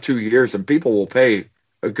still have 2 years, and people will pay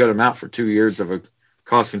a good amount for 2 years of a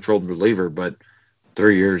cost-controlled reliever, but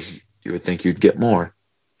 3 years, you would think you'd get more.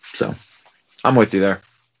 So, I'm with you there.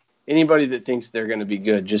 Anybody that thinks they're going to be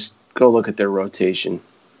good, just go look at their rotation.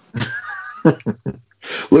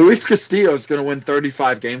 Luis Castillo is going to win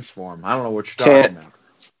 35 games for him. I don't know what you're talking about.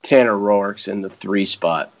 Tanner Roark's in the 3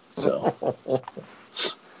 spot, so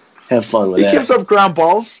have fun with that. He gives up ground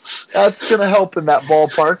balls. That's going to help in that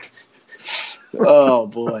ballpark. Oh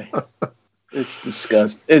boy, it's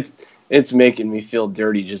disgusting. It's making me feel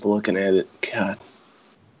dirty just looking at it. God.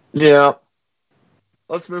 Yeah.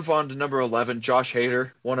 Let's move on to number 11, Josh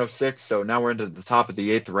Hader, 106. So now we're into the top of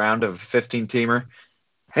the 8th round of a 15-teamer.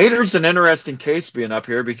 Hader's an interesting case being up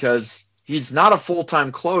here because he's not a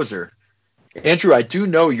full-time closer. Andrew, I do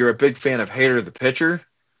know you're a big fan of Hader, the pitcher.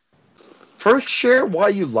 First, share why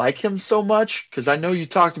you like him so much, because I know you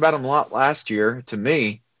talked about him a lot last year to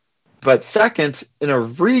me. But second, in a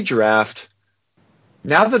redraft,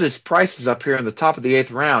 now that his price is up here in the top of the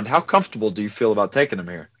 8th round, how comfortable do you feel about taking him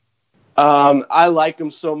here? I like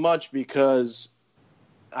him so much because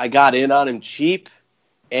I got in on him cheap,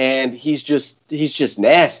 and he's just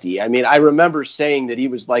nasty. I mean, I remember saying that he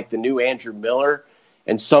was like the new Andrew Miller,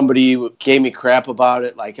 and somebody gave me crap about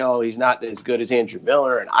it, like, oh, he's not as good as Andrew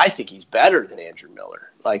Miller, and I think he's better than Andrew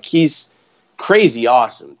Miller. Like, he's crazy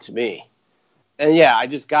awesome to me. And, yeah, I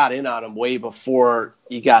just got in on him way before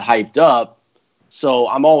he got hyped up, so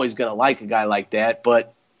I'm always going to like a guy like that,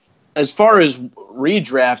 but as far as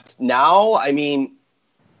redraft now, I mean,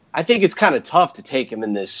 I think it's kind of tough to take him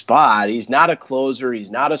in this spot. He's not a closer. He's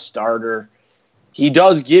not a starter. He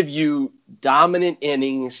does give you dominant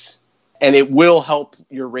innings, and it will help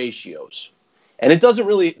your ratios. And it doesn't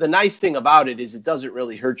really – the nice thing about it is it doesn't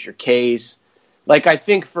really hurt your Ks. Like, I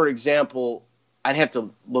think, for example, I'd have to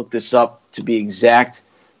look this up to be exact,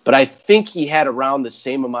 but I think he had around the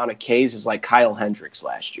same amount of Ks as, like, Kyle Hendricks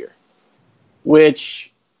last year, which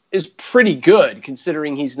 – is pretty good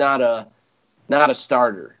considering he's not a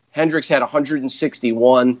starter. Hendricks had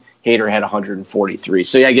 161, Hader had 143.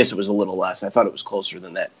 So yeah, I guess it was a little less. I thought it was closer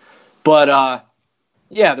than that. But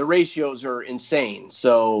yeah, the ratios are insane.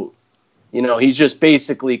 So, you know, he's just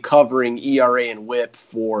basically covering ERA and WHIP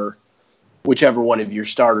for whichever one of your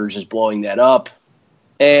starters is blowing that up.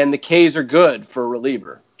 And the Ks are good for a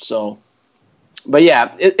reliever. So, but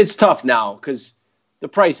yeah, it's tough now because the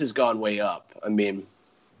price has gone way up. I mean,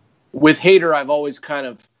 with Hader, I've always kind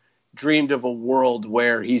of dreamed of a world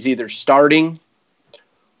where he's either starting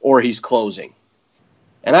or he's closing.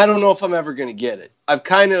 And I don't know if I'm ever going to get it. I've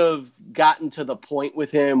kind of gotten to the point with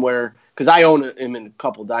him where, because I own him in a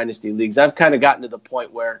couple dynasty leagues, I've kind of gotten to the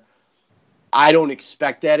point where I don't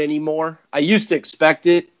expect that anymore. I used to expect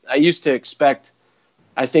it. I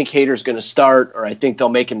think Hader's going to start, or I think they'll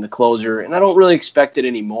make him the closer, and I don't really expect it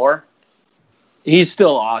anymore. He's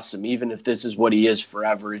still awesome, even if this is what he is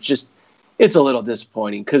forever. It's a little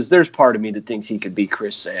disappointing because there's part of me that thinks he could be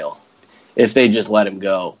Chris Sale if they just let him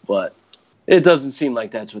go. But it doesn't seem like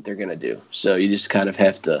that's what they're going to do. So you just kind of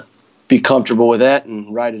have to be comfortable with that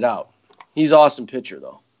and ride it out. He's an awesome pitcher,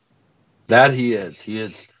 though. That he is.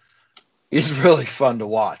 He's really fun to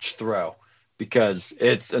watch throw because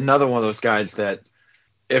it's another one of those guys that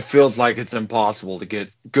it feels like it's impossible to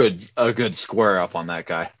get a good square up on that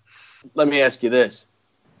guy. Let me ask you this.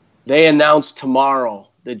 They announced tomorrow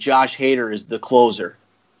that Josh Hader is the closer.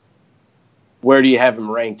 Where do you have him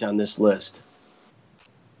ranked on this list?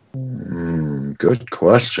 Good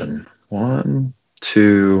question. 1,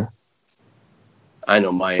 2. I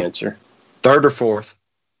know my answer. 3rd or 4th.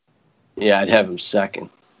 Yeah, I'd have him 2nd.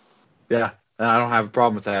 Yeah, I don't have a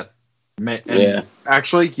problem with that. Yeah.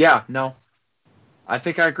 Actually, yeah, no. I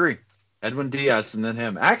think I agree. Edwin Diaz and then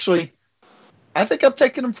him. Actually, I think I'm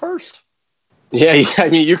taking him first. Yeah, I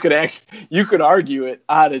mean, you could argue it.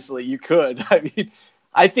 Honestly, you could. I mean,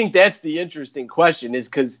 I think that's the interesting question is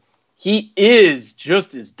because he is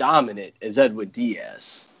just as dominant as Edwin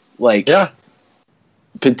Diaz. Like, yeah,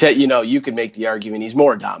 you know, you could make the argument he's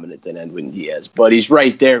more dominant than Edwin Diaz, but he's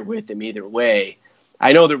right there with him either way.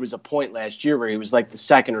 I know there was a point last year where he was like the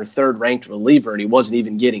 2nd or 3rd ranked reliever, and he wasn't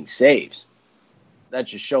even getting saves. That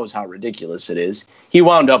just shows how ridiculous it is. He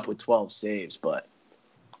wound up with 12 saves, but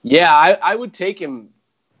yeah, I would take him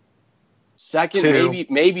 2nd,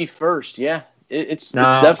 maybe 1st. Yeah, it's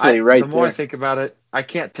definitely right there. The more I think about it, I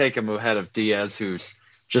can't take him ahead of Diaz, who's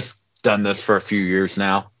just done this for a few years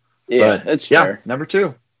now. Yeah, that's fair. Yeah, number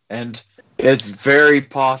 2. And it's very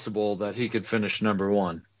possible that he could finish number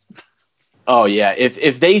 1. Oh, yeah.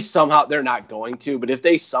 If they somehow, they're not going to, but if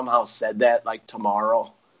they somehow said that like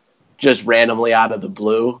tomorrow, just randomly out of the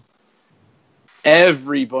blue,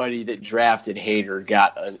 everybody that drafted Hader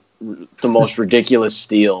got the most ridiculous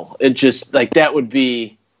steal. It just, like, that would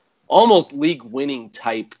be almost league-winning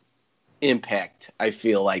type impact, I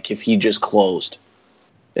feel like, if he just closed.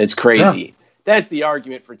 It's crazy. Yeah. That's the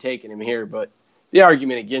argument for taking him here, but the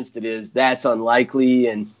argument against it is that's unlikely,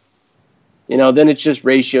 and then it's just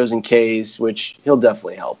ratios and Ks, which he'll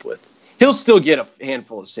definitely help with. He'll still get a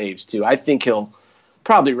handful of saves too. I think he'll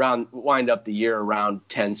probably wind up the year around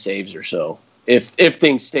 10 saves or so if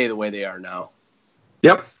things stay the way they are now.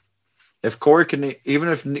 Yep. If Corey even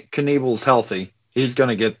if Kniebel's healthy, he's going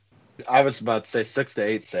to get, I was about to say 6 to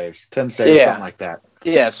 8 saves, 10 saves, something like that.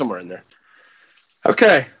 Yeah, somewhere in there.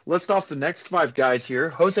 Okay, list off the next 5 guys here.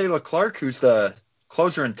 Jose Leclerc, who's the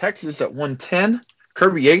closer in Texas at 110.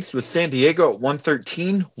 Kirby Yates with San Diego at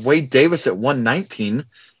 113. Wade Davis at 119.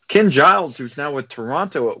 Ken Giles, who's now with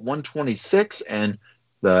Toronto at 126. And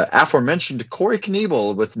the aforementioned Corey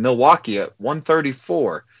Knebel with Milwaukee at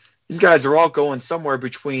 134. These guys are all going somewhere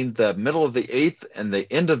between the middle of the 8th and the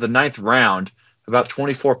end of the 9th round, about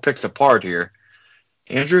 24 picks apart here.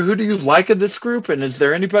 Andrew, who do you like in this group, and is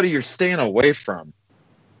there anybody you're staying away from?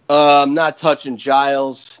 I'm not touching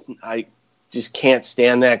Giles. I just can't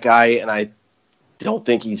stand that guy, and I don't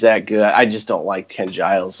think he's that good. I just don't like Ken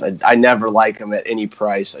Giles. I never like him at any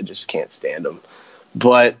price. I just can't stand him.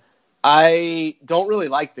 But I don't really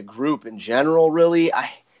like the group in general, really.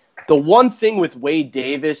 The one thing with Wade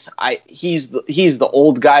Davis, he's the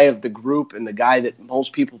old guy of the group and the guy that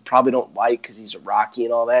most people probably don't like because he's a Rocky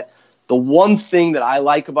and all that. The one thing that I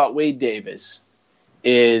like about Wade Davis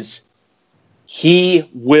is he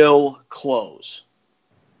will close.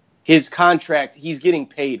 His contract, he's getting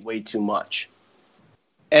paid way too much.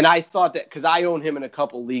 And I thought that because I owned him in a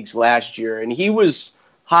couple leagues last year, and he was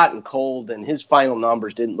hot and cold, and his final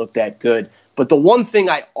numbers didn't look that good. But the one thing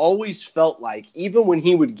I always felt like, even when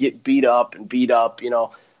he would get beat up,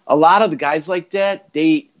 a lot of the guys like that,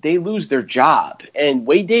 they lose their job. And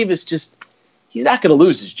Wade Davis he's not going to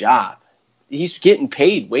lose his job. He's getting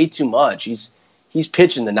paid way too much. He's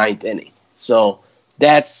pitching the 9th inning. So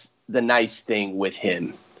that's the nice thing with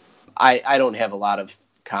him. I don't have a lot of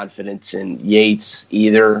confidence in Yates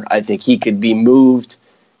either. I think he could be moved.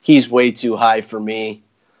 He's way too high for me.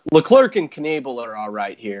 Leclerc and Knebel are all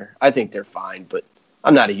right here. I think they're fine, but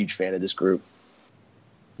I'm not a huge fan of this group.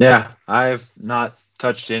 Yeah, I've not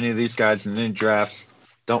touched any of these guys in any drafts.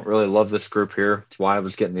 Don't really love this group here. That's why I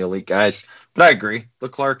was getting the elite guys. But I agree.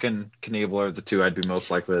 Leclerc and Knebel are the 2 I'd be most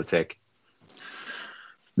likely to take.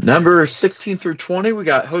 Number 16 through 20, we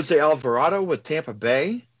got Jose Alvarado with Tampa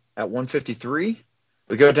Bay at 153.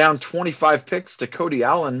 We go down 25 picks to Cody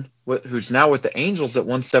Allen, who's now with the Angels at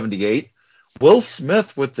 178. Will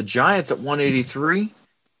Smith with the Giants at 183.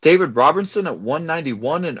 David Robertson at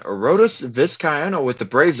 191. And Arodys Vizcaino with the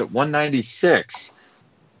Braves at 196.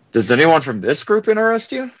 Does anyone from this group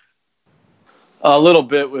interest you? A little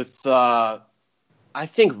bit with, I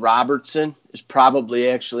think Robertson is probably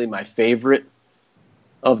actually my favorite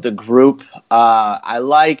of the group. I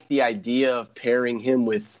like the idea of pairing him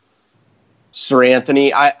with Sir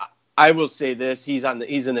Anthony. I will say this: he's in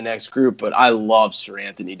the next group, but I love Sir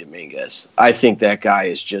Anthony Dominguez. I think that guy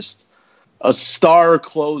is just a star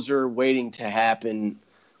closer waiting to happen.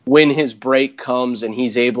 When his break comes and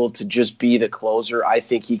he's able to just be the closer, I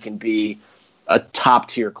think he can be a top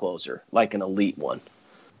tier closer, like an elite one.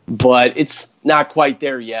 But it's not quite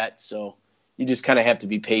there yet, so you just kind of have to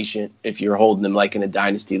be patient if you're holding him like in a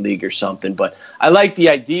dynasty league or something. But I like the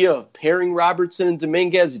idea of pairing Robertson and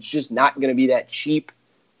Dominguez. It's just not going to be that cheap,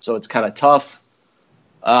 so it's kind of tough.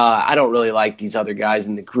 I don't really like these other guys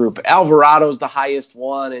in the group. Alvarado's the highest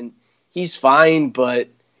one, and he's fine, but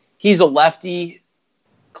he's a lefty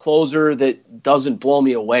closer that doesn't blow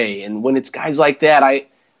me away. And when it's guys like that,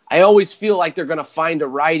 I always feel like they're going to find a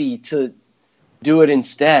righty to do it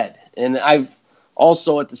instead. And I've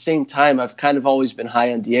also, at the same time, I've kind of always been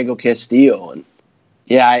high on Diego Castillo. And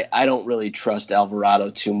yeah, I don't really trust Alvarado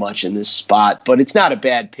too much in this spot, but it's not a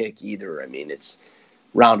bad pick either. I mean, it's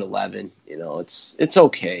round 11, it's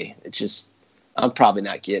okay. It's just, I'm probably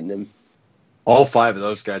not getting him. All 5 of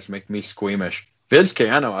those guys make me squeamish.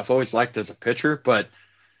 Vizcaino, I've always liked as a pitcher, but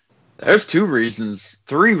there's 3 reasons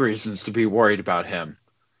to be worried about him,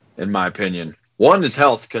 in my opinion. 1 is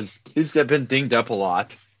health, because he's been dinged up a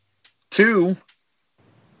lot. 2,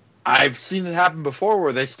 I've seen it happen before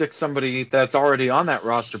where they stick somebody that's already on that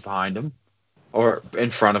roster behind him or in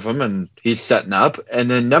front of him, and he's setting up. And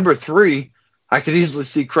then number 3, I could easily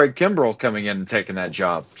see Craig Kimbrell coming in and taking that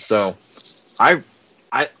job. So I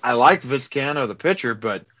like Vizcaino, the pitcher,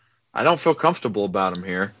 but I don't feel comfortable about him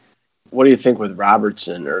here. What do you think with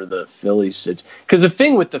Robertson or the Phillies? Because the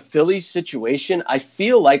thing with the Phillies situation, I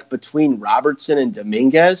feel like between Robertson and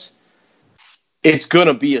Dominguez, it's going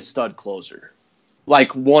to be a stud closer.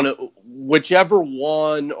 Like whichever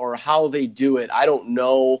one or how they do it, I don't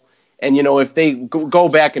know. And, if they go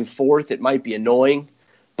back and forth, it might be annoying.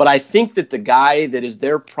 But I think that the guy that is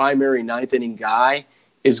their primary ninth inning guy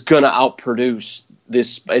is going to outproduce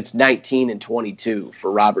this. It's 19 and 22 for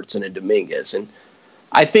Robertson and Dominguez. And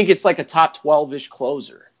I think it's like a top 12-ish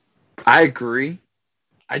closer. I agree.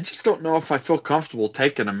 I just don't know if I feel comfortable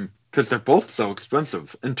taking them because they're both so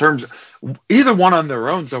expensive. In terms of, either one on their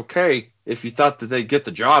own is okay. If you thought that they'd get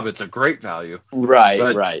the job, it's a great value.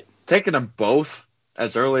 Right. Taking them both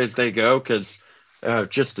as early as they go, because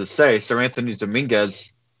just to say, Sir Anthony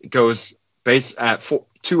Dominguez goes base at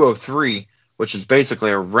 203, which is basically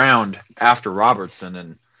a round after Robertson,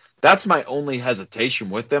 and that's my only hesitation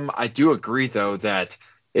with them. I do agree, though, that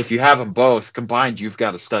if you have them both combined, you've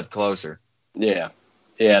got a stud closer. Yeah,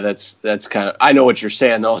 that's kind of – I know what you're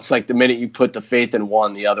saying, though. It's like the minute you put the faith in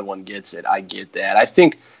one, the other one gets it. I get that. I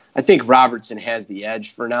think Robertson has the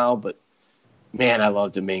edge for now, but, man, I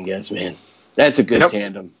love Dominguez, man. That's a good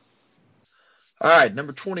tandem. All right,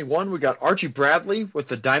 number 21, we got Archie Bradley with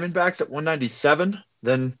the Diamondbacks at 197.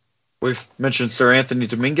 Then we've mentioned Sir Anthony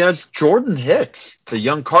Dominguez. Jordan Hicks, the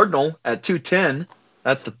young Cardinal, at 210.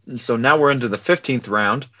 So now we're into the 15th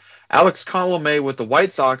round. Alex Colomé with the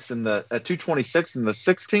White Sox at 226 in the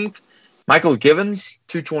 16th. Michael Givens,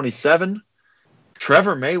 227.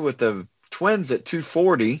 Trevor May with the Twins at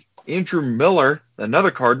 240. Andrew Miller, another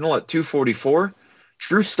Cardinal, at 244.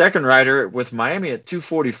 Drew Steckenrider with Miami at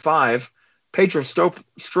 245. Pedro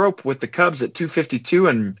Strop with the Cubs at 252.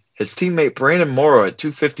 And his teammate Brandon Morrow at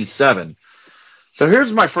 257. So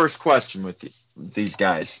here's my first question with these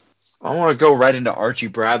guys. I want to go right into Archie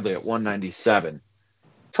Bradley at 197.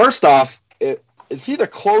 First off, is he the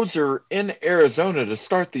closer in Arizona to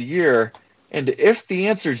start the year? And if the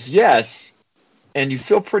answer is yes, and you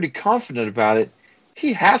feel pretty confident about it,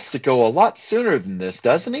 he has to go a lot sooner than this,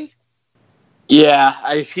 doesn't he? Yeah,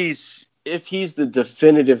 if he's the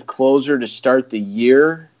definitive closer to start the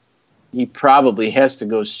year, he probably has to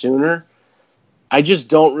go sooner. I just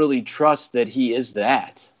don't really trust that he is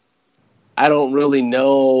that. I don't really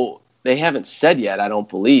know. They haven't said yet, I don't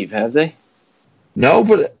believe, have they? No,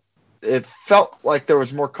 but it felt like there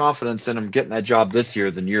was more confidence in him getting that job this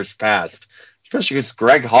year than years past, especially because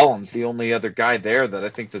Greg Holland's the only other guy there that I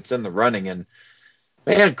think that's in the running. And,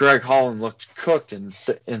 man, Greg Holland looked cooked in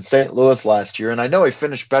St. Louis last year. And I know he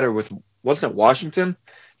finished better with, wasn't it Washington?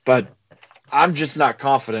 But I'm just not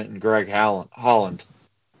confident in Greg Holland.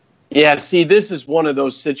 Yeah, see, this is one of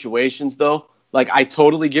those situations, though. Like, I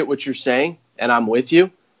totally get what you're saying, and I'm with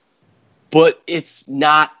you. But it's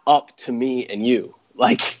not up to me and you.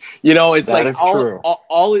 Like, it's that like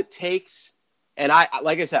all it takes. And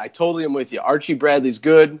like I said, I totally am with you. Archie Bradley's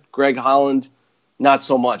good. Greg Holland, not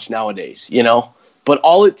so much nowadays, But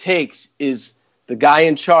all it takes is the guy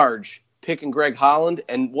in charge picking Greg Holland,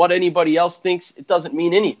 and what anybody else thinks, it doesn't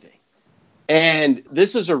mean anything. And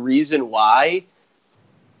this is a reason why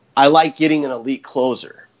I like getting an elite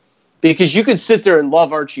closer. Because you can sit there and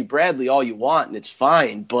love Archie Bradley all you want, and it's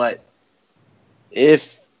fine, but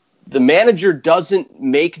if the manager doesn't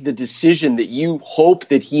make the decision that you hope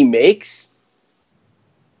that he makes,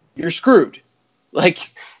 you're screwed.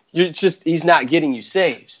 Like, he's not getting you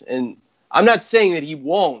saves. And I'm not saying that he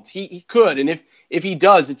won't. He could. And if he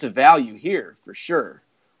does, it's a value here for sure.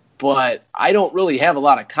 But I don't really have a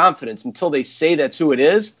lot of confidence until they say that's who it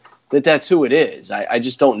is, that's who it is. I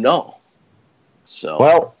just don't know. So,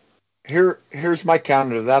 well, here's my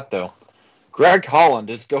counter to that, though. Greg Holland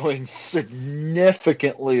is going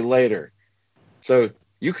significantly later. So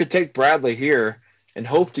you could take Bradley here and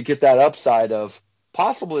hope to get that upside of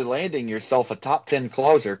possibly landing yourself a top 10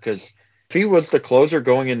 closer, because if he was the closer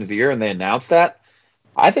going into the year and they announced that,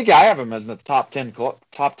 I think I have him as the top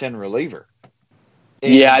 10 reliever.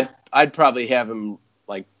 And yeah, I'd probably have him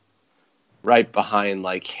like right behind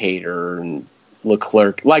like Hader and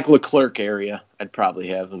Leclerc area. I'd probably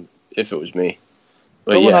have him if it was me.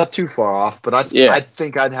 But we're not too far off, but I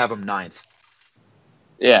think I'd have him 9th.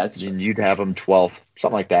 Yeah. And you'd have him 12th,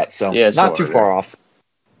 something like that. So yeah, not too far off.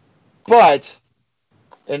 But,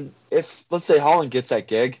 and if, let's say Holland gets that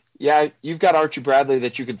gig, yeah, you've got Archie Bradley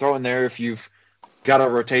that you can throw in there if you've got a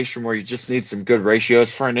rotation where you just need some good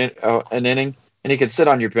ratios for an inning, and he can sit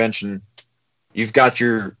on your bench and you've got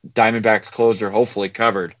your Diamondbacks closer hopefully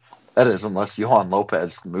covered. That is, unless Yohan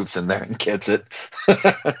Lopez moves in there and gets it.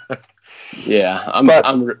 Yeah,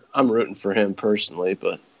 I'm rooting for him personally,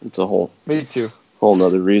 but it's a whole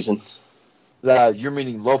nother reason. You're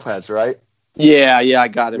meaning Lopez, right? Yeah, I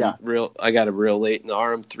got him real late in the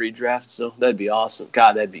RM3 draft, so that'd be awesome.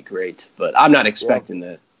 God, that'd be great. But I'm not expecting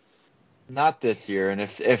that. Not this year, and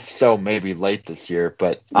if so, maybe late this year.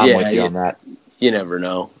 But I'm with you on that. You never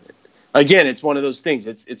know. Again, it's one of those things.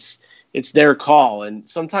 it's their call. And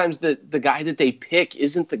sometimes the guy that they pick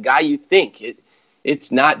isn't the guy you think.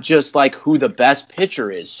 It's not just like who the best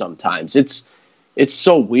pitcher is. Sometimes it's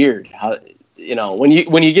so weird how, when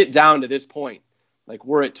you get down to this point, like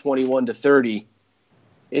we're at 21-30,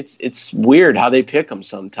 it's weird how they pick them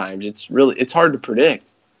sometimes. It's hard to predict.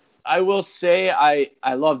 I will say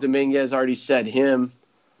I love Dominguez. Already said him.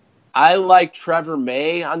 I like Trevor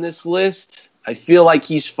May on this list. I feel like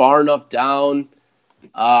he's far enough down.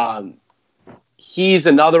 He's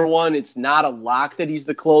another one. It's not a lock that he's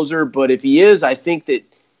the closer, but if he is, I think that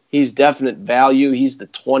he's definite value. He's the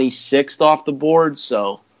 26th off the board,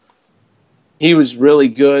 so he was really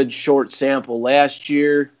good, short sample last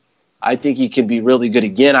year. I think he can be really good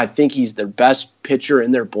again. I think he's their best pitcher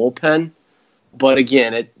in their bullpen. But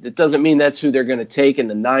again, it doesn't mean that's who they're going to take in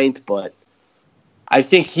the 9th, but I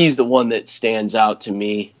think he's the one that stands out to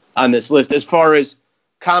me on this list as far as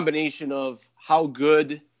combination of how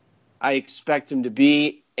good I expect him to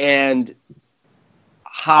be and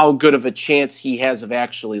how good of a chance he has of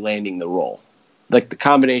actually landing the role. Like the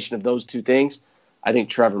combination of those two things, I think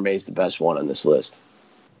Trevor May is the best one on this list.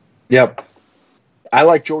 Yep. I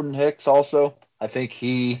like Jordan Hicks also. I think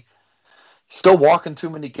he still walking too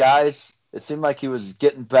many guys. It seemed like he was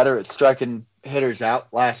getting better at striking hitters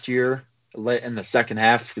out last year in the second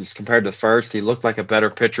half as compared to the first. He looked like a better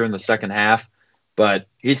pitcher in the second half, but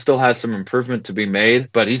he still has some improvement to be made.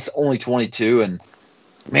 But he's only 22, and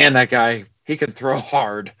man, that guy, he can throw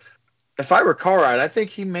hard. If I recall right, I think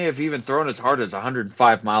he may have even thrown as hard as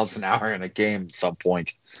 105 miles an hour in a game at some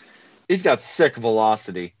point. He's got sick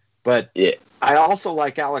velocity. But yeah. I also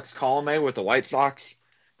like Alex Colomé with the White Sox,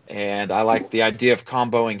 and I like the idea of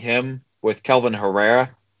comboing him with Kelvin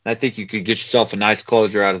Herrera. I think you could get yourself a nice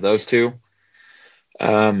closer out of those two.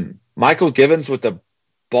 Michael Givens with the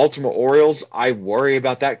Baltimore Orioles, I worry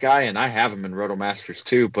about that guy, and I have him in RotoMasters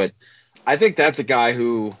too. But I think that's a guy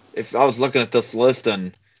who, if I was looking at this list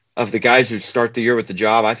and of the guys who start the year with the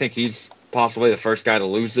job, I think he's possibly the first guy to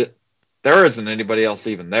lose it. There isn't anybody else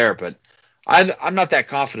even there, but I'm not that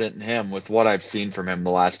confident in him with what I've seen from him the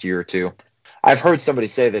last year or two. I've heard somebody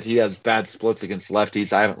say that he has bad splits against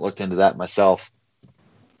lefties. I haven't looked into that myself.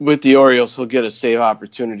 With the Orioles, he'll get a save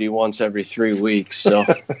opportunity once every 3 weeks, so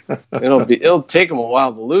it'll take him a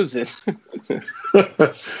while to lose it.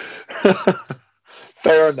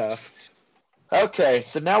 Fair enough. Okay,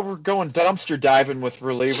 so now we're going dumpster diving with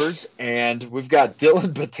relievers, and we've got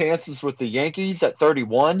Dylan Betances with the Yankees at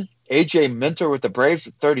 31, AJ Minter with the Braves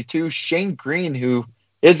at 32, Shane Green, who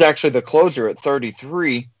is actually the closer, at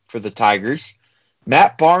 33 for the Tigers,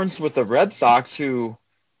 Matt Barnes with the Red Sox, who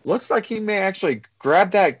looks like he may actually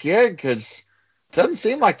grab that gig because it doesn't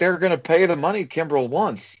seem like they're going to pay the money Kimbrel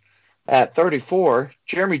wants, at 34,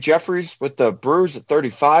 Jeremy Jeffries with the Brewers at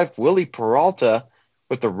 35, Willie Peralta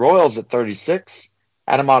with the Royals at 36,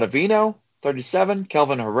 Adam Ottavino, 37,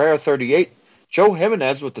 Kelvin Herrera, 38, Joe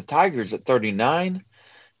Jimenez with the Tigers at 39,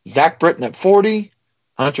 Zach Britton at 40,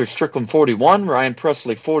 Hunter Strickland, 41, Ryan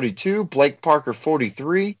Presley, 42, Blake Parker,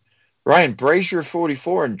 43, Ryan Brazier,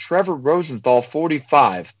 44, and Trevor Rosenthal,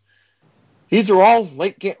 45. These are all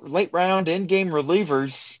late round in-game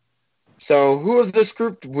relievers. So who of this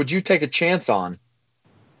group would you take a chance on?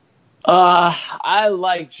 I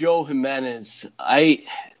like Joe Jimenez. I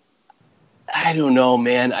don't know,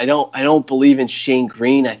 man. I don't believe in Shane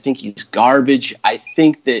Green. I think he's garbage. I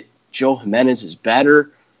think that Joe Jimenez is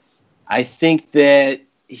better. I think that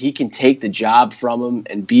he can take the job from him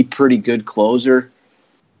and be pretty good closer.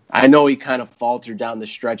 I know he kind of faltered down the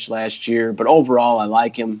stretch last year, but overall I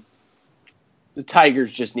like him. The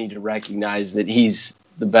Tigers just need to recognize that he's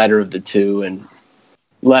the better of the two and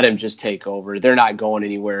let him just take over. They're not going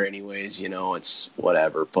anywhere anyways, it's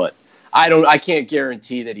whatever. But I can't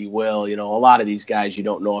guarantee that he will. A lot of these guys, you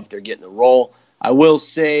don't know if they're getting the role. I will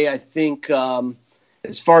say, I think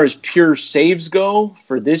as far as pure saves go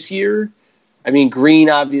for this year, Green,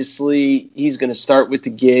 obviously, he's going to start with the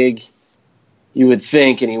gig, you would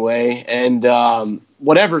think anyway. And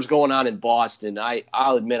whatever's going on in Boston,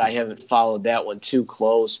 I'll admit I haven't followed that one too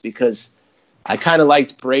close because I kind of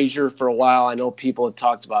liked Brazier for a while. I know people have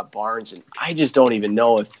talked about Barnes, and I just don't even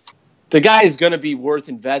know if the guy is going to be worth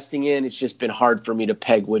investing in. It's just been hard for me to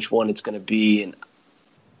peg which one it's going to be. And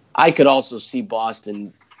I could also see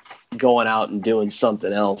Boston going out and doing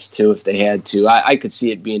something else, too, if they had to. I could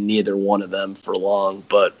see it being neither one of them for long,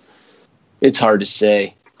 but it's hard to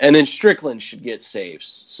say. And then Strickland should get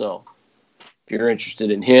saves. So if you're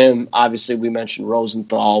interested in him, obviously we mentioned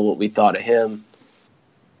Rosenthal, what we thought of him.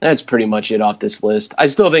 That's pretty much it off this list. I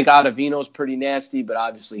still think Ottavino's pretty nasty, but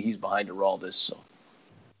obviously he's behind Aroldis. So.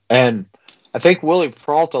 And I think Willie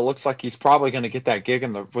Peralta looks like he's probably going to get that gig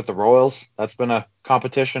with the Royals. That's been a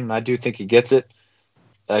competition. I do think he gets it.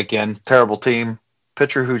 Again, terrible team.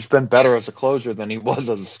 Pitcher who's been better as a closer than he was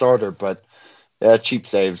as a starter, but cheap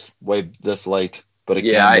saves way this late. But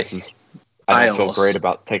again, I don't feel great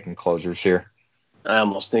about taking closers here. I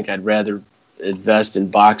almost think I'd rather invest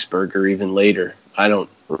in Boxberger even later. I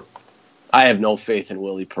have no faith in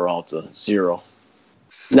Willie Peralta. Zero.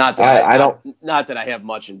 Not that I have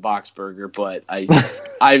much in Boxberger, but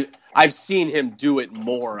I've seen him do it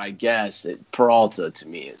more, I guess. Peralta to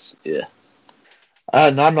me is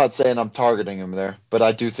And I'm not saying I'm targeting him there, but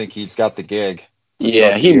I do think he's got the gig.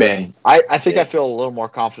 Yeah, he may. I think I feel a little more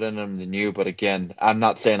confident in him than you, but again, I'm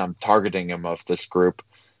not saying I'm targeting him of this group.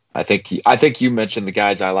 I think you mentioned the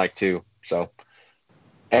guys I like too. So,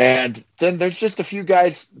 and then there's just a few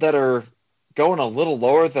guys that are going a little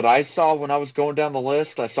lower that I saw when I was going down the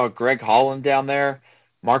list. I saw Greg Holland down there,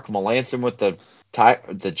 Mark Melancon with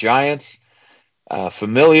the Giants,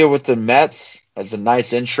 Familia with the Mets as a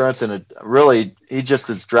nice insurance, and he just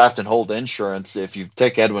is draft and hold insurance if you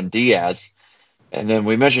take Edwin Diaz. And then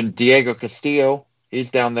we mentioned Diego Castillo.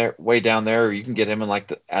 He's down there, way down there. You can get him in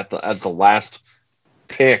as the last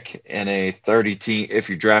pick in a 30 team if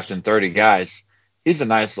you're drafting 30 guys. He's a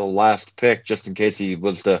nice little last pick just in case he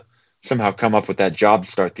was to somehow come up with that job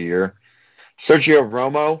to start the year. Sergio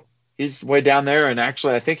Romo, he's way down there, and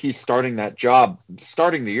actually I think he's starting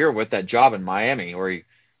the year with that job in Miami, or he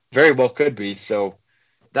very well could be. So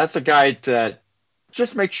that's a guy that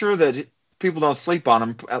just make sure that people don't sleep on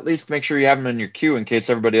him. At least make sure you have him in your queue in case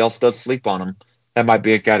everybody else does sleep on him. That might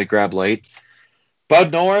be a guy to grab late.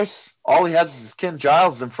 Bud Norris, all he has is Ken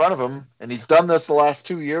Giles in front of him, and he's done this the last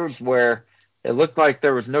 2 years where it looked like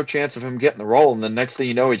there was no chance of him getting the role, and the next thing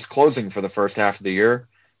you know, he's closing for the first half of the year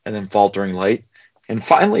and then faltering late. And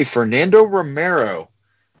finally, Fernando Romero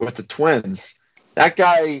with the Twins. That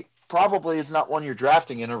guy probably is not one you're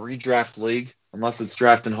drafting in a redraft league unless it's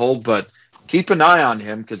draft and hold, but keep an eye on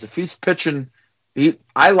him because if he's pitching,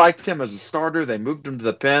 I liked him as a starter. They moved him to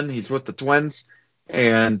the pen. He's with the Twins,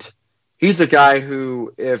 and he's a guy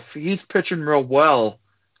who, if he's pitching real well,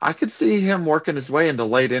 I could see him working his way into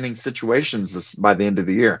late inning situations by the end of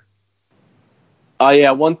the year.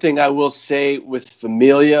 Yeah, one thing I will say with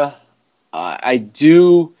Familia,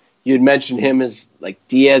 you'd mentioned him as like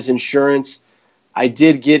Diaz insurance. I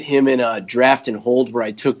did get him in a draft and hold where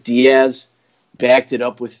I took Diaz, backed it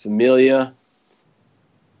up with Familia.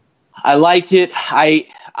 I like it.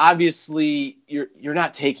 Obviously you're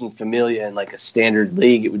not taking Familia in like a standard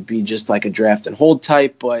league. It would be just like a draft and hold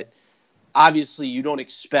type, but obviously you don't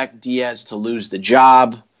expect Diaz to lose the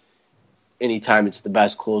job anytime it's the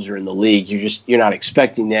best closer in the league. You're not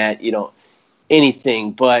expecting that,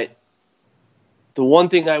 anything. But the one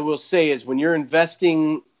thing I will say is when you're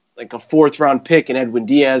investing like a 4th round pick in Edwin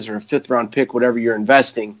Diaz or a 5th round pick, whatever you're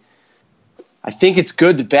investing, I think it's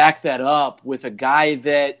good to back that up with a guy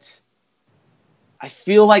that I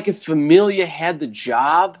feel like if Familia had the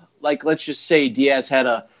job, like let's just say Diaz had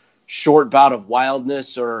a short bout of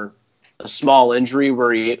wildness or a small injury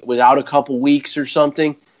where he was out a couple weeks or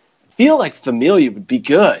something, I feel like Familia would be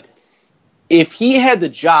good. If he had the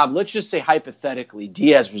job, let's just say hypothetically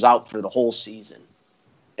Diaz was out for the whole season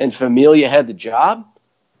and Familia had the job,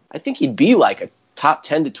 I think he'd be like a top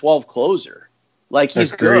 10 to 12 closer. Like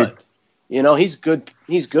he's good. He's good.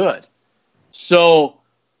 He's good. So,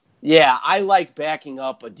 yeah, I like backing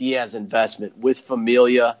up a Diaz investment with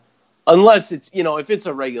Familia. Unless it's, if it's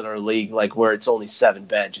a regular league, like where it's only 7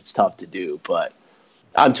 bench, it's tough to do. But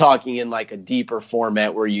I'm talking in like a deeper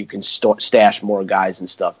format where you can stash more guys and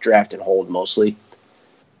stuff, draft and hold mostly.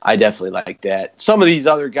 I definitely like that. Some of these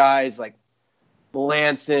other guys like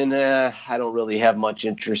Melancon, I don't really have much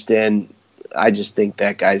interest in. I just think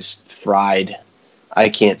that guy's fried. I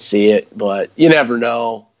can't see it, but you never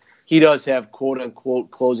know. He does have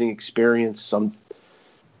quote-unquote closing experience.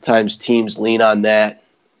 Sometimes teams lean on that.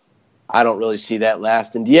 I don't really see that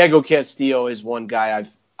last. And Diego Castillo is one guy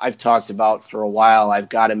I've talked about for a while. I've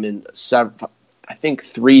got him in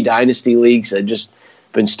 3 dynasty leagues. I've just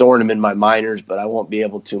been storing him in my minors, but I won't be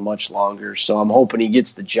able to much longer. So I'm hoping he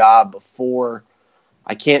gets the job before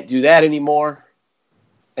I can't do that anymore.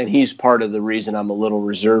 And he's part of the reason I'm a little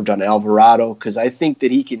reserved on Alvarado because I think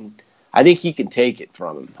that he can take it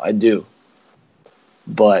from him. I do.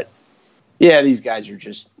 But, yeah, these guys are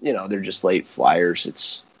just, they're just late flyers.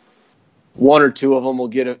 It's 1 or 2 of them will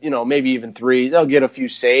get, maybe even 3. They'll get a few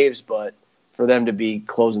saves, but for them to be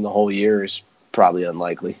closing the whole year is probably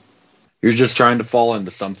unlikely. You're just trying to fall into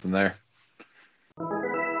something there.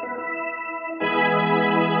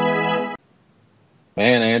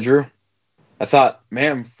 Man, Andrew, I thought,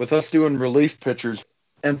 man, with us doing relief pitchers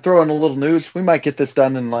and throwing a little news, we might get this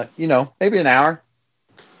done in maybe an hour.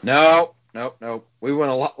 No. We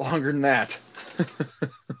went a lot longer than that.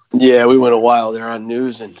 Yeah, we went a while there on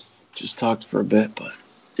news and just talked for a bit, but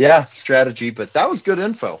yeah, strategy. But that was good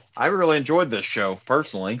info. I really enjoyed this show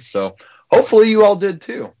personally, so hopefully you all did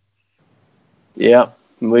too. Yeah,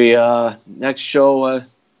 we next show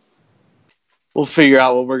we'll figure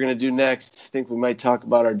out what we're gonna do next. I think we might talk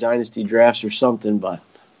about our dynasty drafts or something, but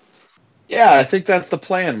yeah, I think that's the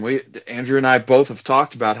plan. Andrew and I both have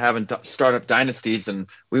talked about having startup dynasties, and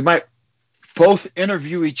we might both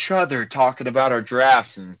interview each other talking about our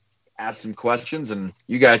drafts and ask some questions, and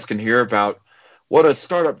you guys can hear about what a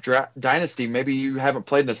startup dynasty. Maybe you haven't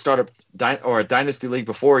played in a startup or a dynasty league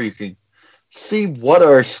before. You can see what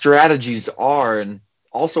our strategies are, and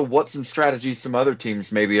also what some strategies some other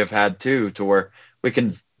teams maybe have had too, to where we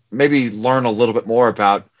can maybe learn a little bit more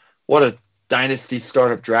about what a dynasty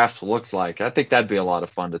startup draft looks like. I think that'd be a lot of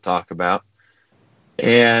fun to talk about.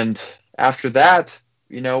 And after that,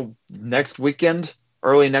 next weekend,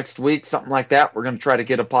 early next week, something like that, we're going to try to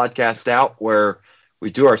get a podcast out where we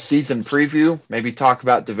do our season preview, maybe talk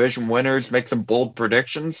about division winners, make some bold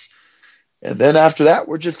predictions. And then after that,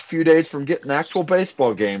 we're just a few days from getting actual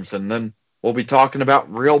baseball games. And then we'll be talking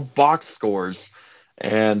about real box scores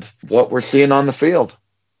and what we're seeing on the field.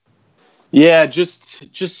 Yeah,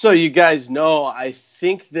 just so you guys know, I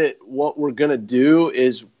think that what we're going to do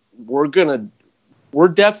is we're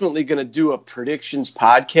definitely going to do a predictions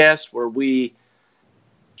podcast where we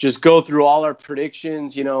just go through all our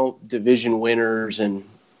predictions, division winners and,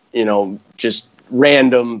 just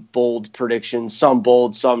random bold predictions, some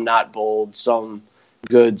bold, some not bold, some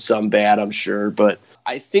good, some bad, I'm sure. But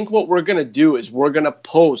I think what we're going to do is we're going to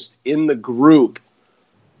post in the group.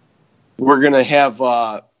 We're going to have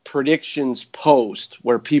a predictions post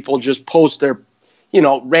where people just post their,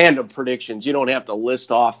 random predictions. You don't have to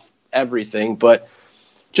list off everything, but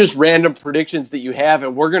just random predictions that you have.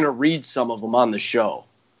 And we're going to read some of them on the show.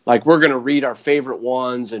 Like, we're going to read our favorite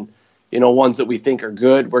ones and, ones that we think are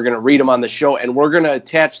good. We're going to read them on the show, and we're going to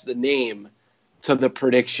attach the name to the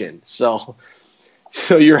prediction. So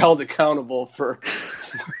you're held accountable for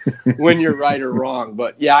when you're right or wrong.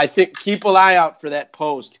 But, yeah, I think keep an eye out for that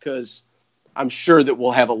post because I'm sure that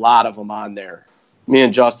we'll have a lot of them on there. Me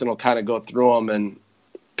and Justin will kind of go through them and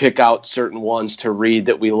pick out certain ones to read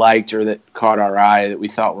that we liked or that caught our eye that we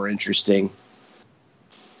thought were interesting.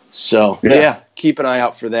 So, yeah, keep an eye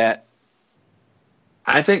out for that.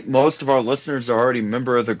 I think most of our listeners are already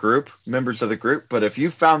members of the group. But if you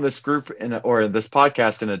found this group or this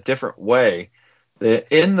podcast in a different way,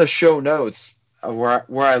 in the show notes where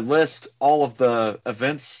I list all of the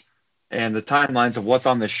events and the timelines of what's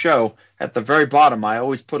on the show, at the very bottom, I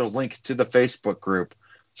always put a link to the Facebook group.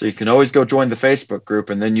 So you can always go join the Facebook group,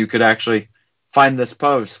 and then you could actually find this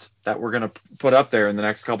post that we're going to put up there in the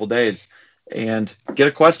next couple days and get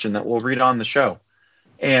a question that we'll read on the show.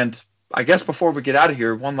 And I guess before we get out of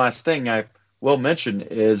here, one last thing I will mention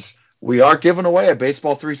is we are giving away a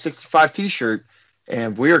Baseball 365 t-shirt,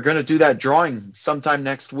 and we are going to do that drawing sometime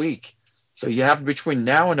next week. So you have between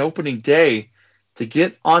now and opening day to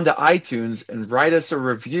get onto iTunes and write us a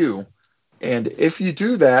review. And if you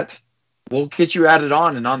do that, we'll get you added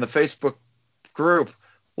on, and on the Facebook group,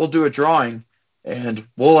 we'll do a drawing, and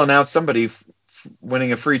we'll announce somebody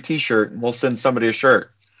winning a free t-shirt, and we'll send somebody a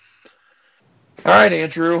shirt. All right,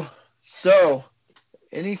 Andrew. So,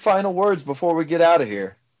 any final words before we get out of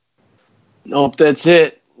here? Nope, that's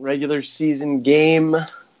it. Regular season game,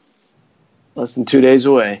 less than 2 days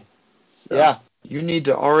away. So. Yeah, you need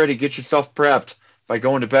to already get yourself prepped by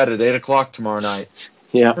going to bed at 8 o'clock tomorrow night.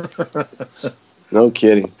 Yeah. No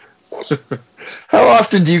kidding. How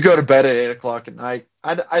often do you go to bed at 8 o'clock at night?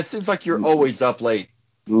 It seems like you're always up late.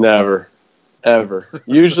 Never. Ever.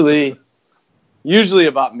 Usually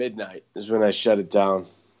about midnight is when I shut it down.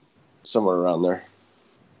 Somewhere around there.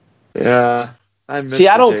 Yeah. I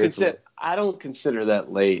don't consider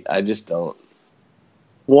that late. I just don't.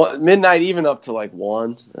 Midnight, even up to like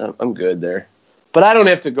 1, I'm good there. But I don't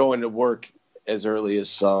have to go into work as early as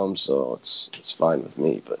some, so it's fine with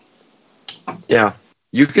me. But yeah,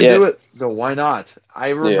 you can do it, so why not? I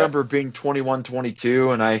remember being 21, 22,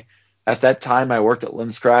 and at that time I worked at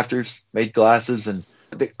Lens Crafters, made glasses, and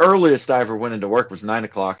the earliest I ever went into work was 9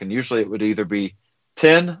 o'clock, and usually it would either be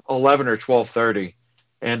 10, 11, or 12:30,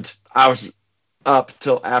 and I was up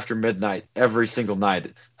till after midnight every single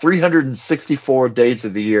night. 364 days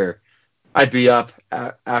of the year, I'd be up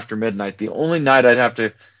after midnight. The only night I'd have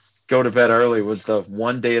to go to bed early was the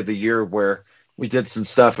one day of the year where we did some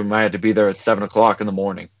stuff and I had to be there at 7 o'clock in the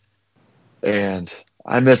morning. And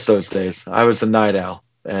I miss those days. I was a night owl,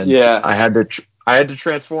 and I had to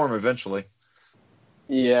transform eventually.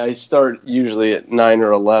 Yeah, I start usually at 9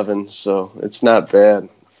 or 11, so it's not bad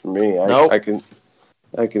for me.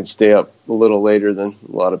 I can stay up a little later than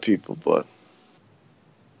a lot of people, but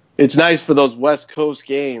it's nice for those West Coast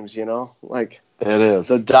games, like it is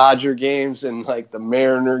the Dodger games and like the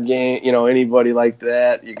Mariner game. Anybody like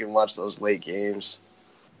that, you can watch those late games.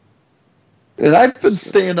 And I've been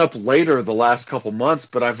staying up later the last couple months,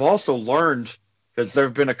 but I've also learned, because there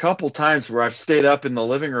have been a couple times where I've stayed up in the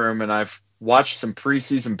living room and I've watched some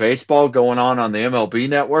preseason baseball going on the MLB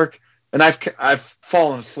network, and I've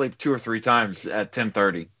fallen asleep 2 or 3 times at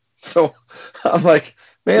 10:30. So I'm like,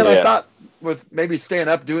 man, I thought with maybe staying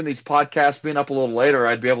up doing these podcasts, being up a little later,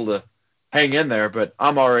 I'd be able to hang in there, but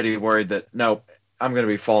I'm already worried that no, I'm going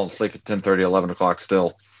to be falling asleep at 10:30, 11 o'clock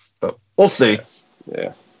still. But we'll see.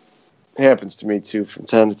 Yeah. It happens to me too from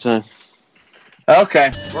time to time.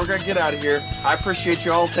 Okay, we're going to get out of here. I appreciate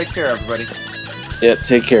you all. Take care, everybody. Yeah,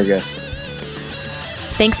 take care, guys.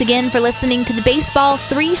 Thanks again for listening to the Baseball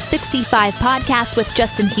 365 podcast with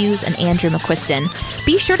Justin Hughes and Andrew McQuiston.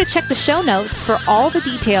 Be sure to check the show notes for all the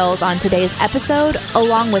details on today's episode,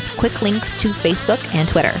 along with quick links to Facebook and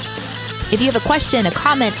Twitter. If you have a question, a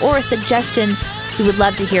comment, or a suggestion, we would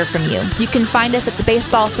love to hear from you. You can find us at the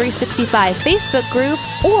Baseball 365 Facebook group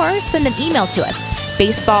or send an email to us,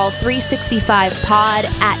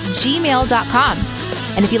 baseball365pod@gmail.com.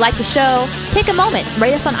 And if you like the show, take a moment,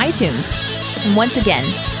 rate us on iTunes. And once again,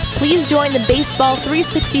 please join the Baseball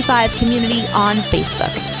 365 community on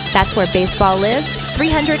Facebook. That's where baseball lives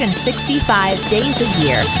 365 days a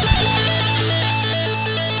year.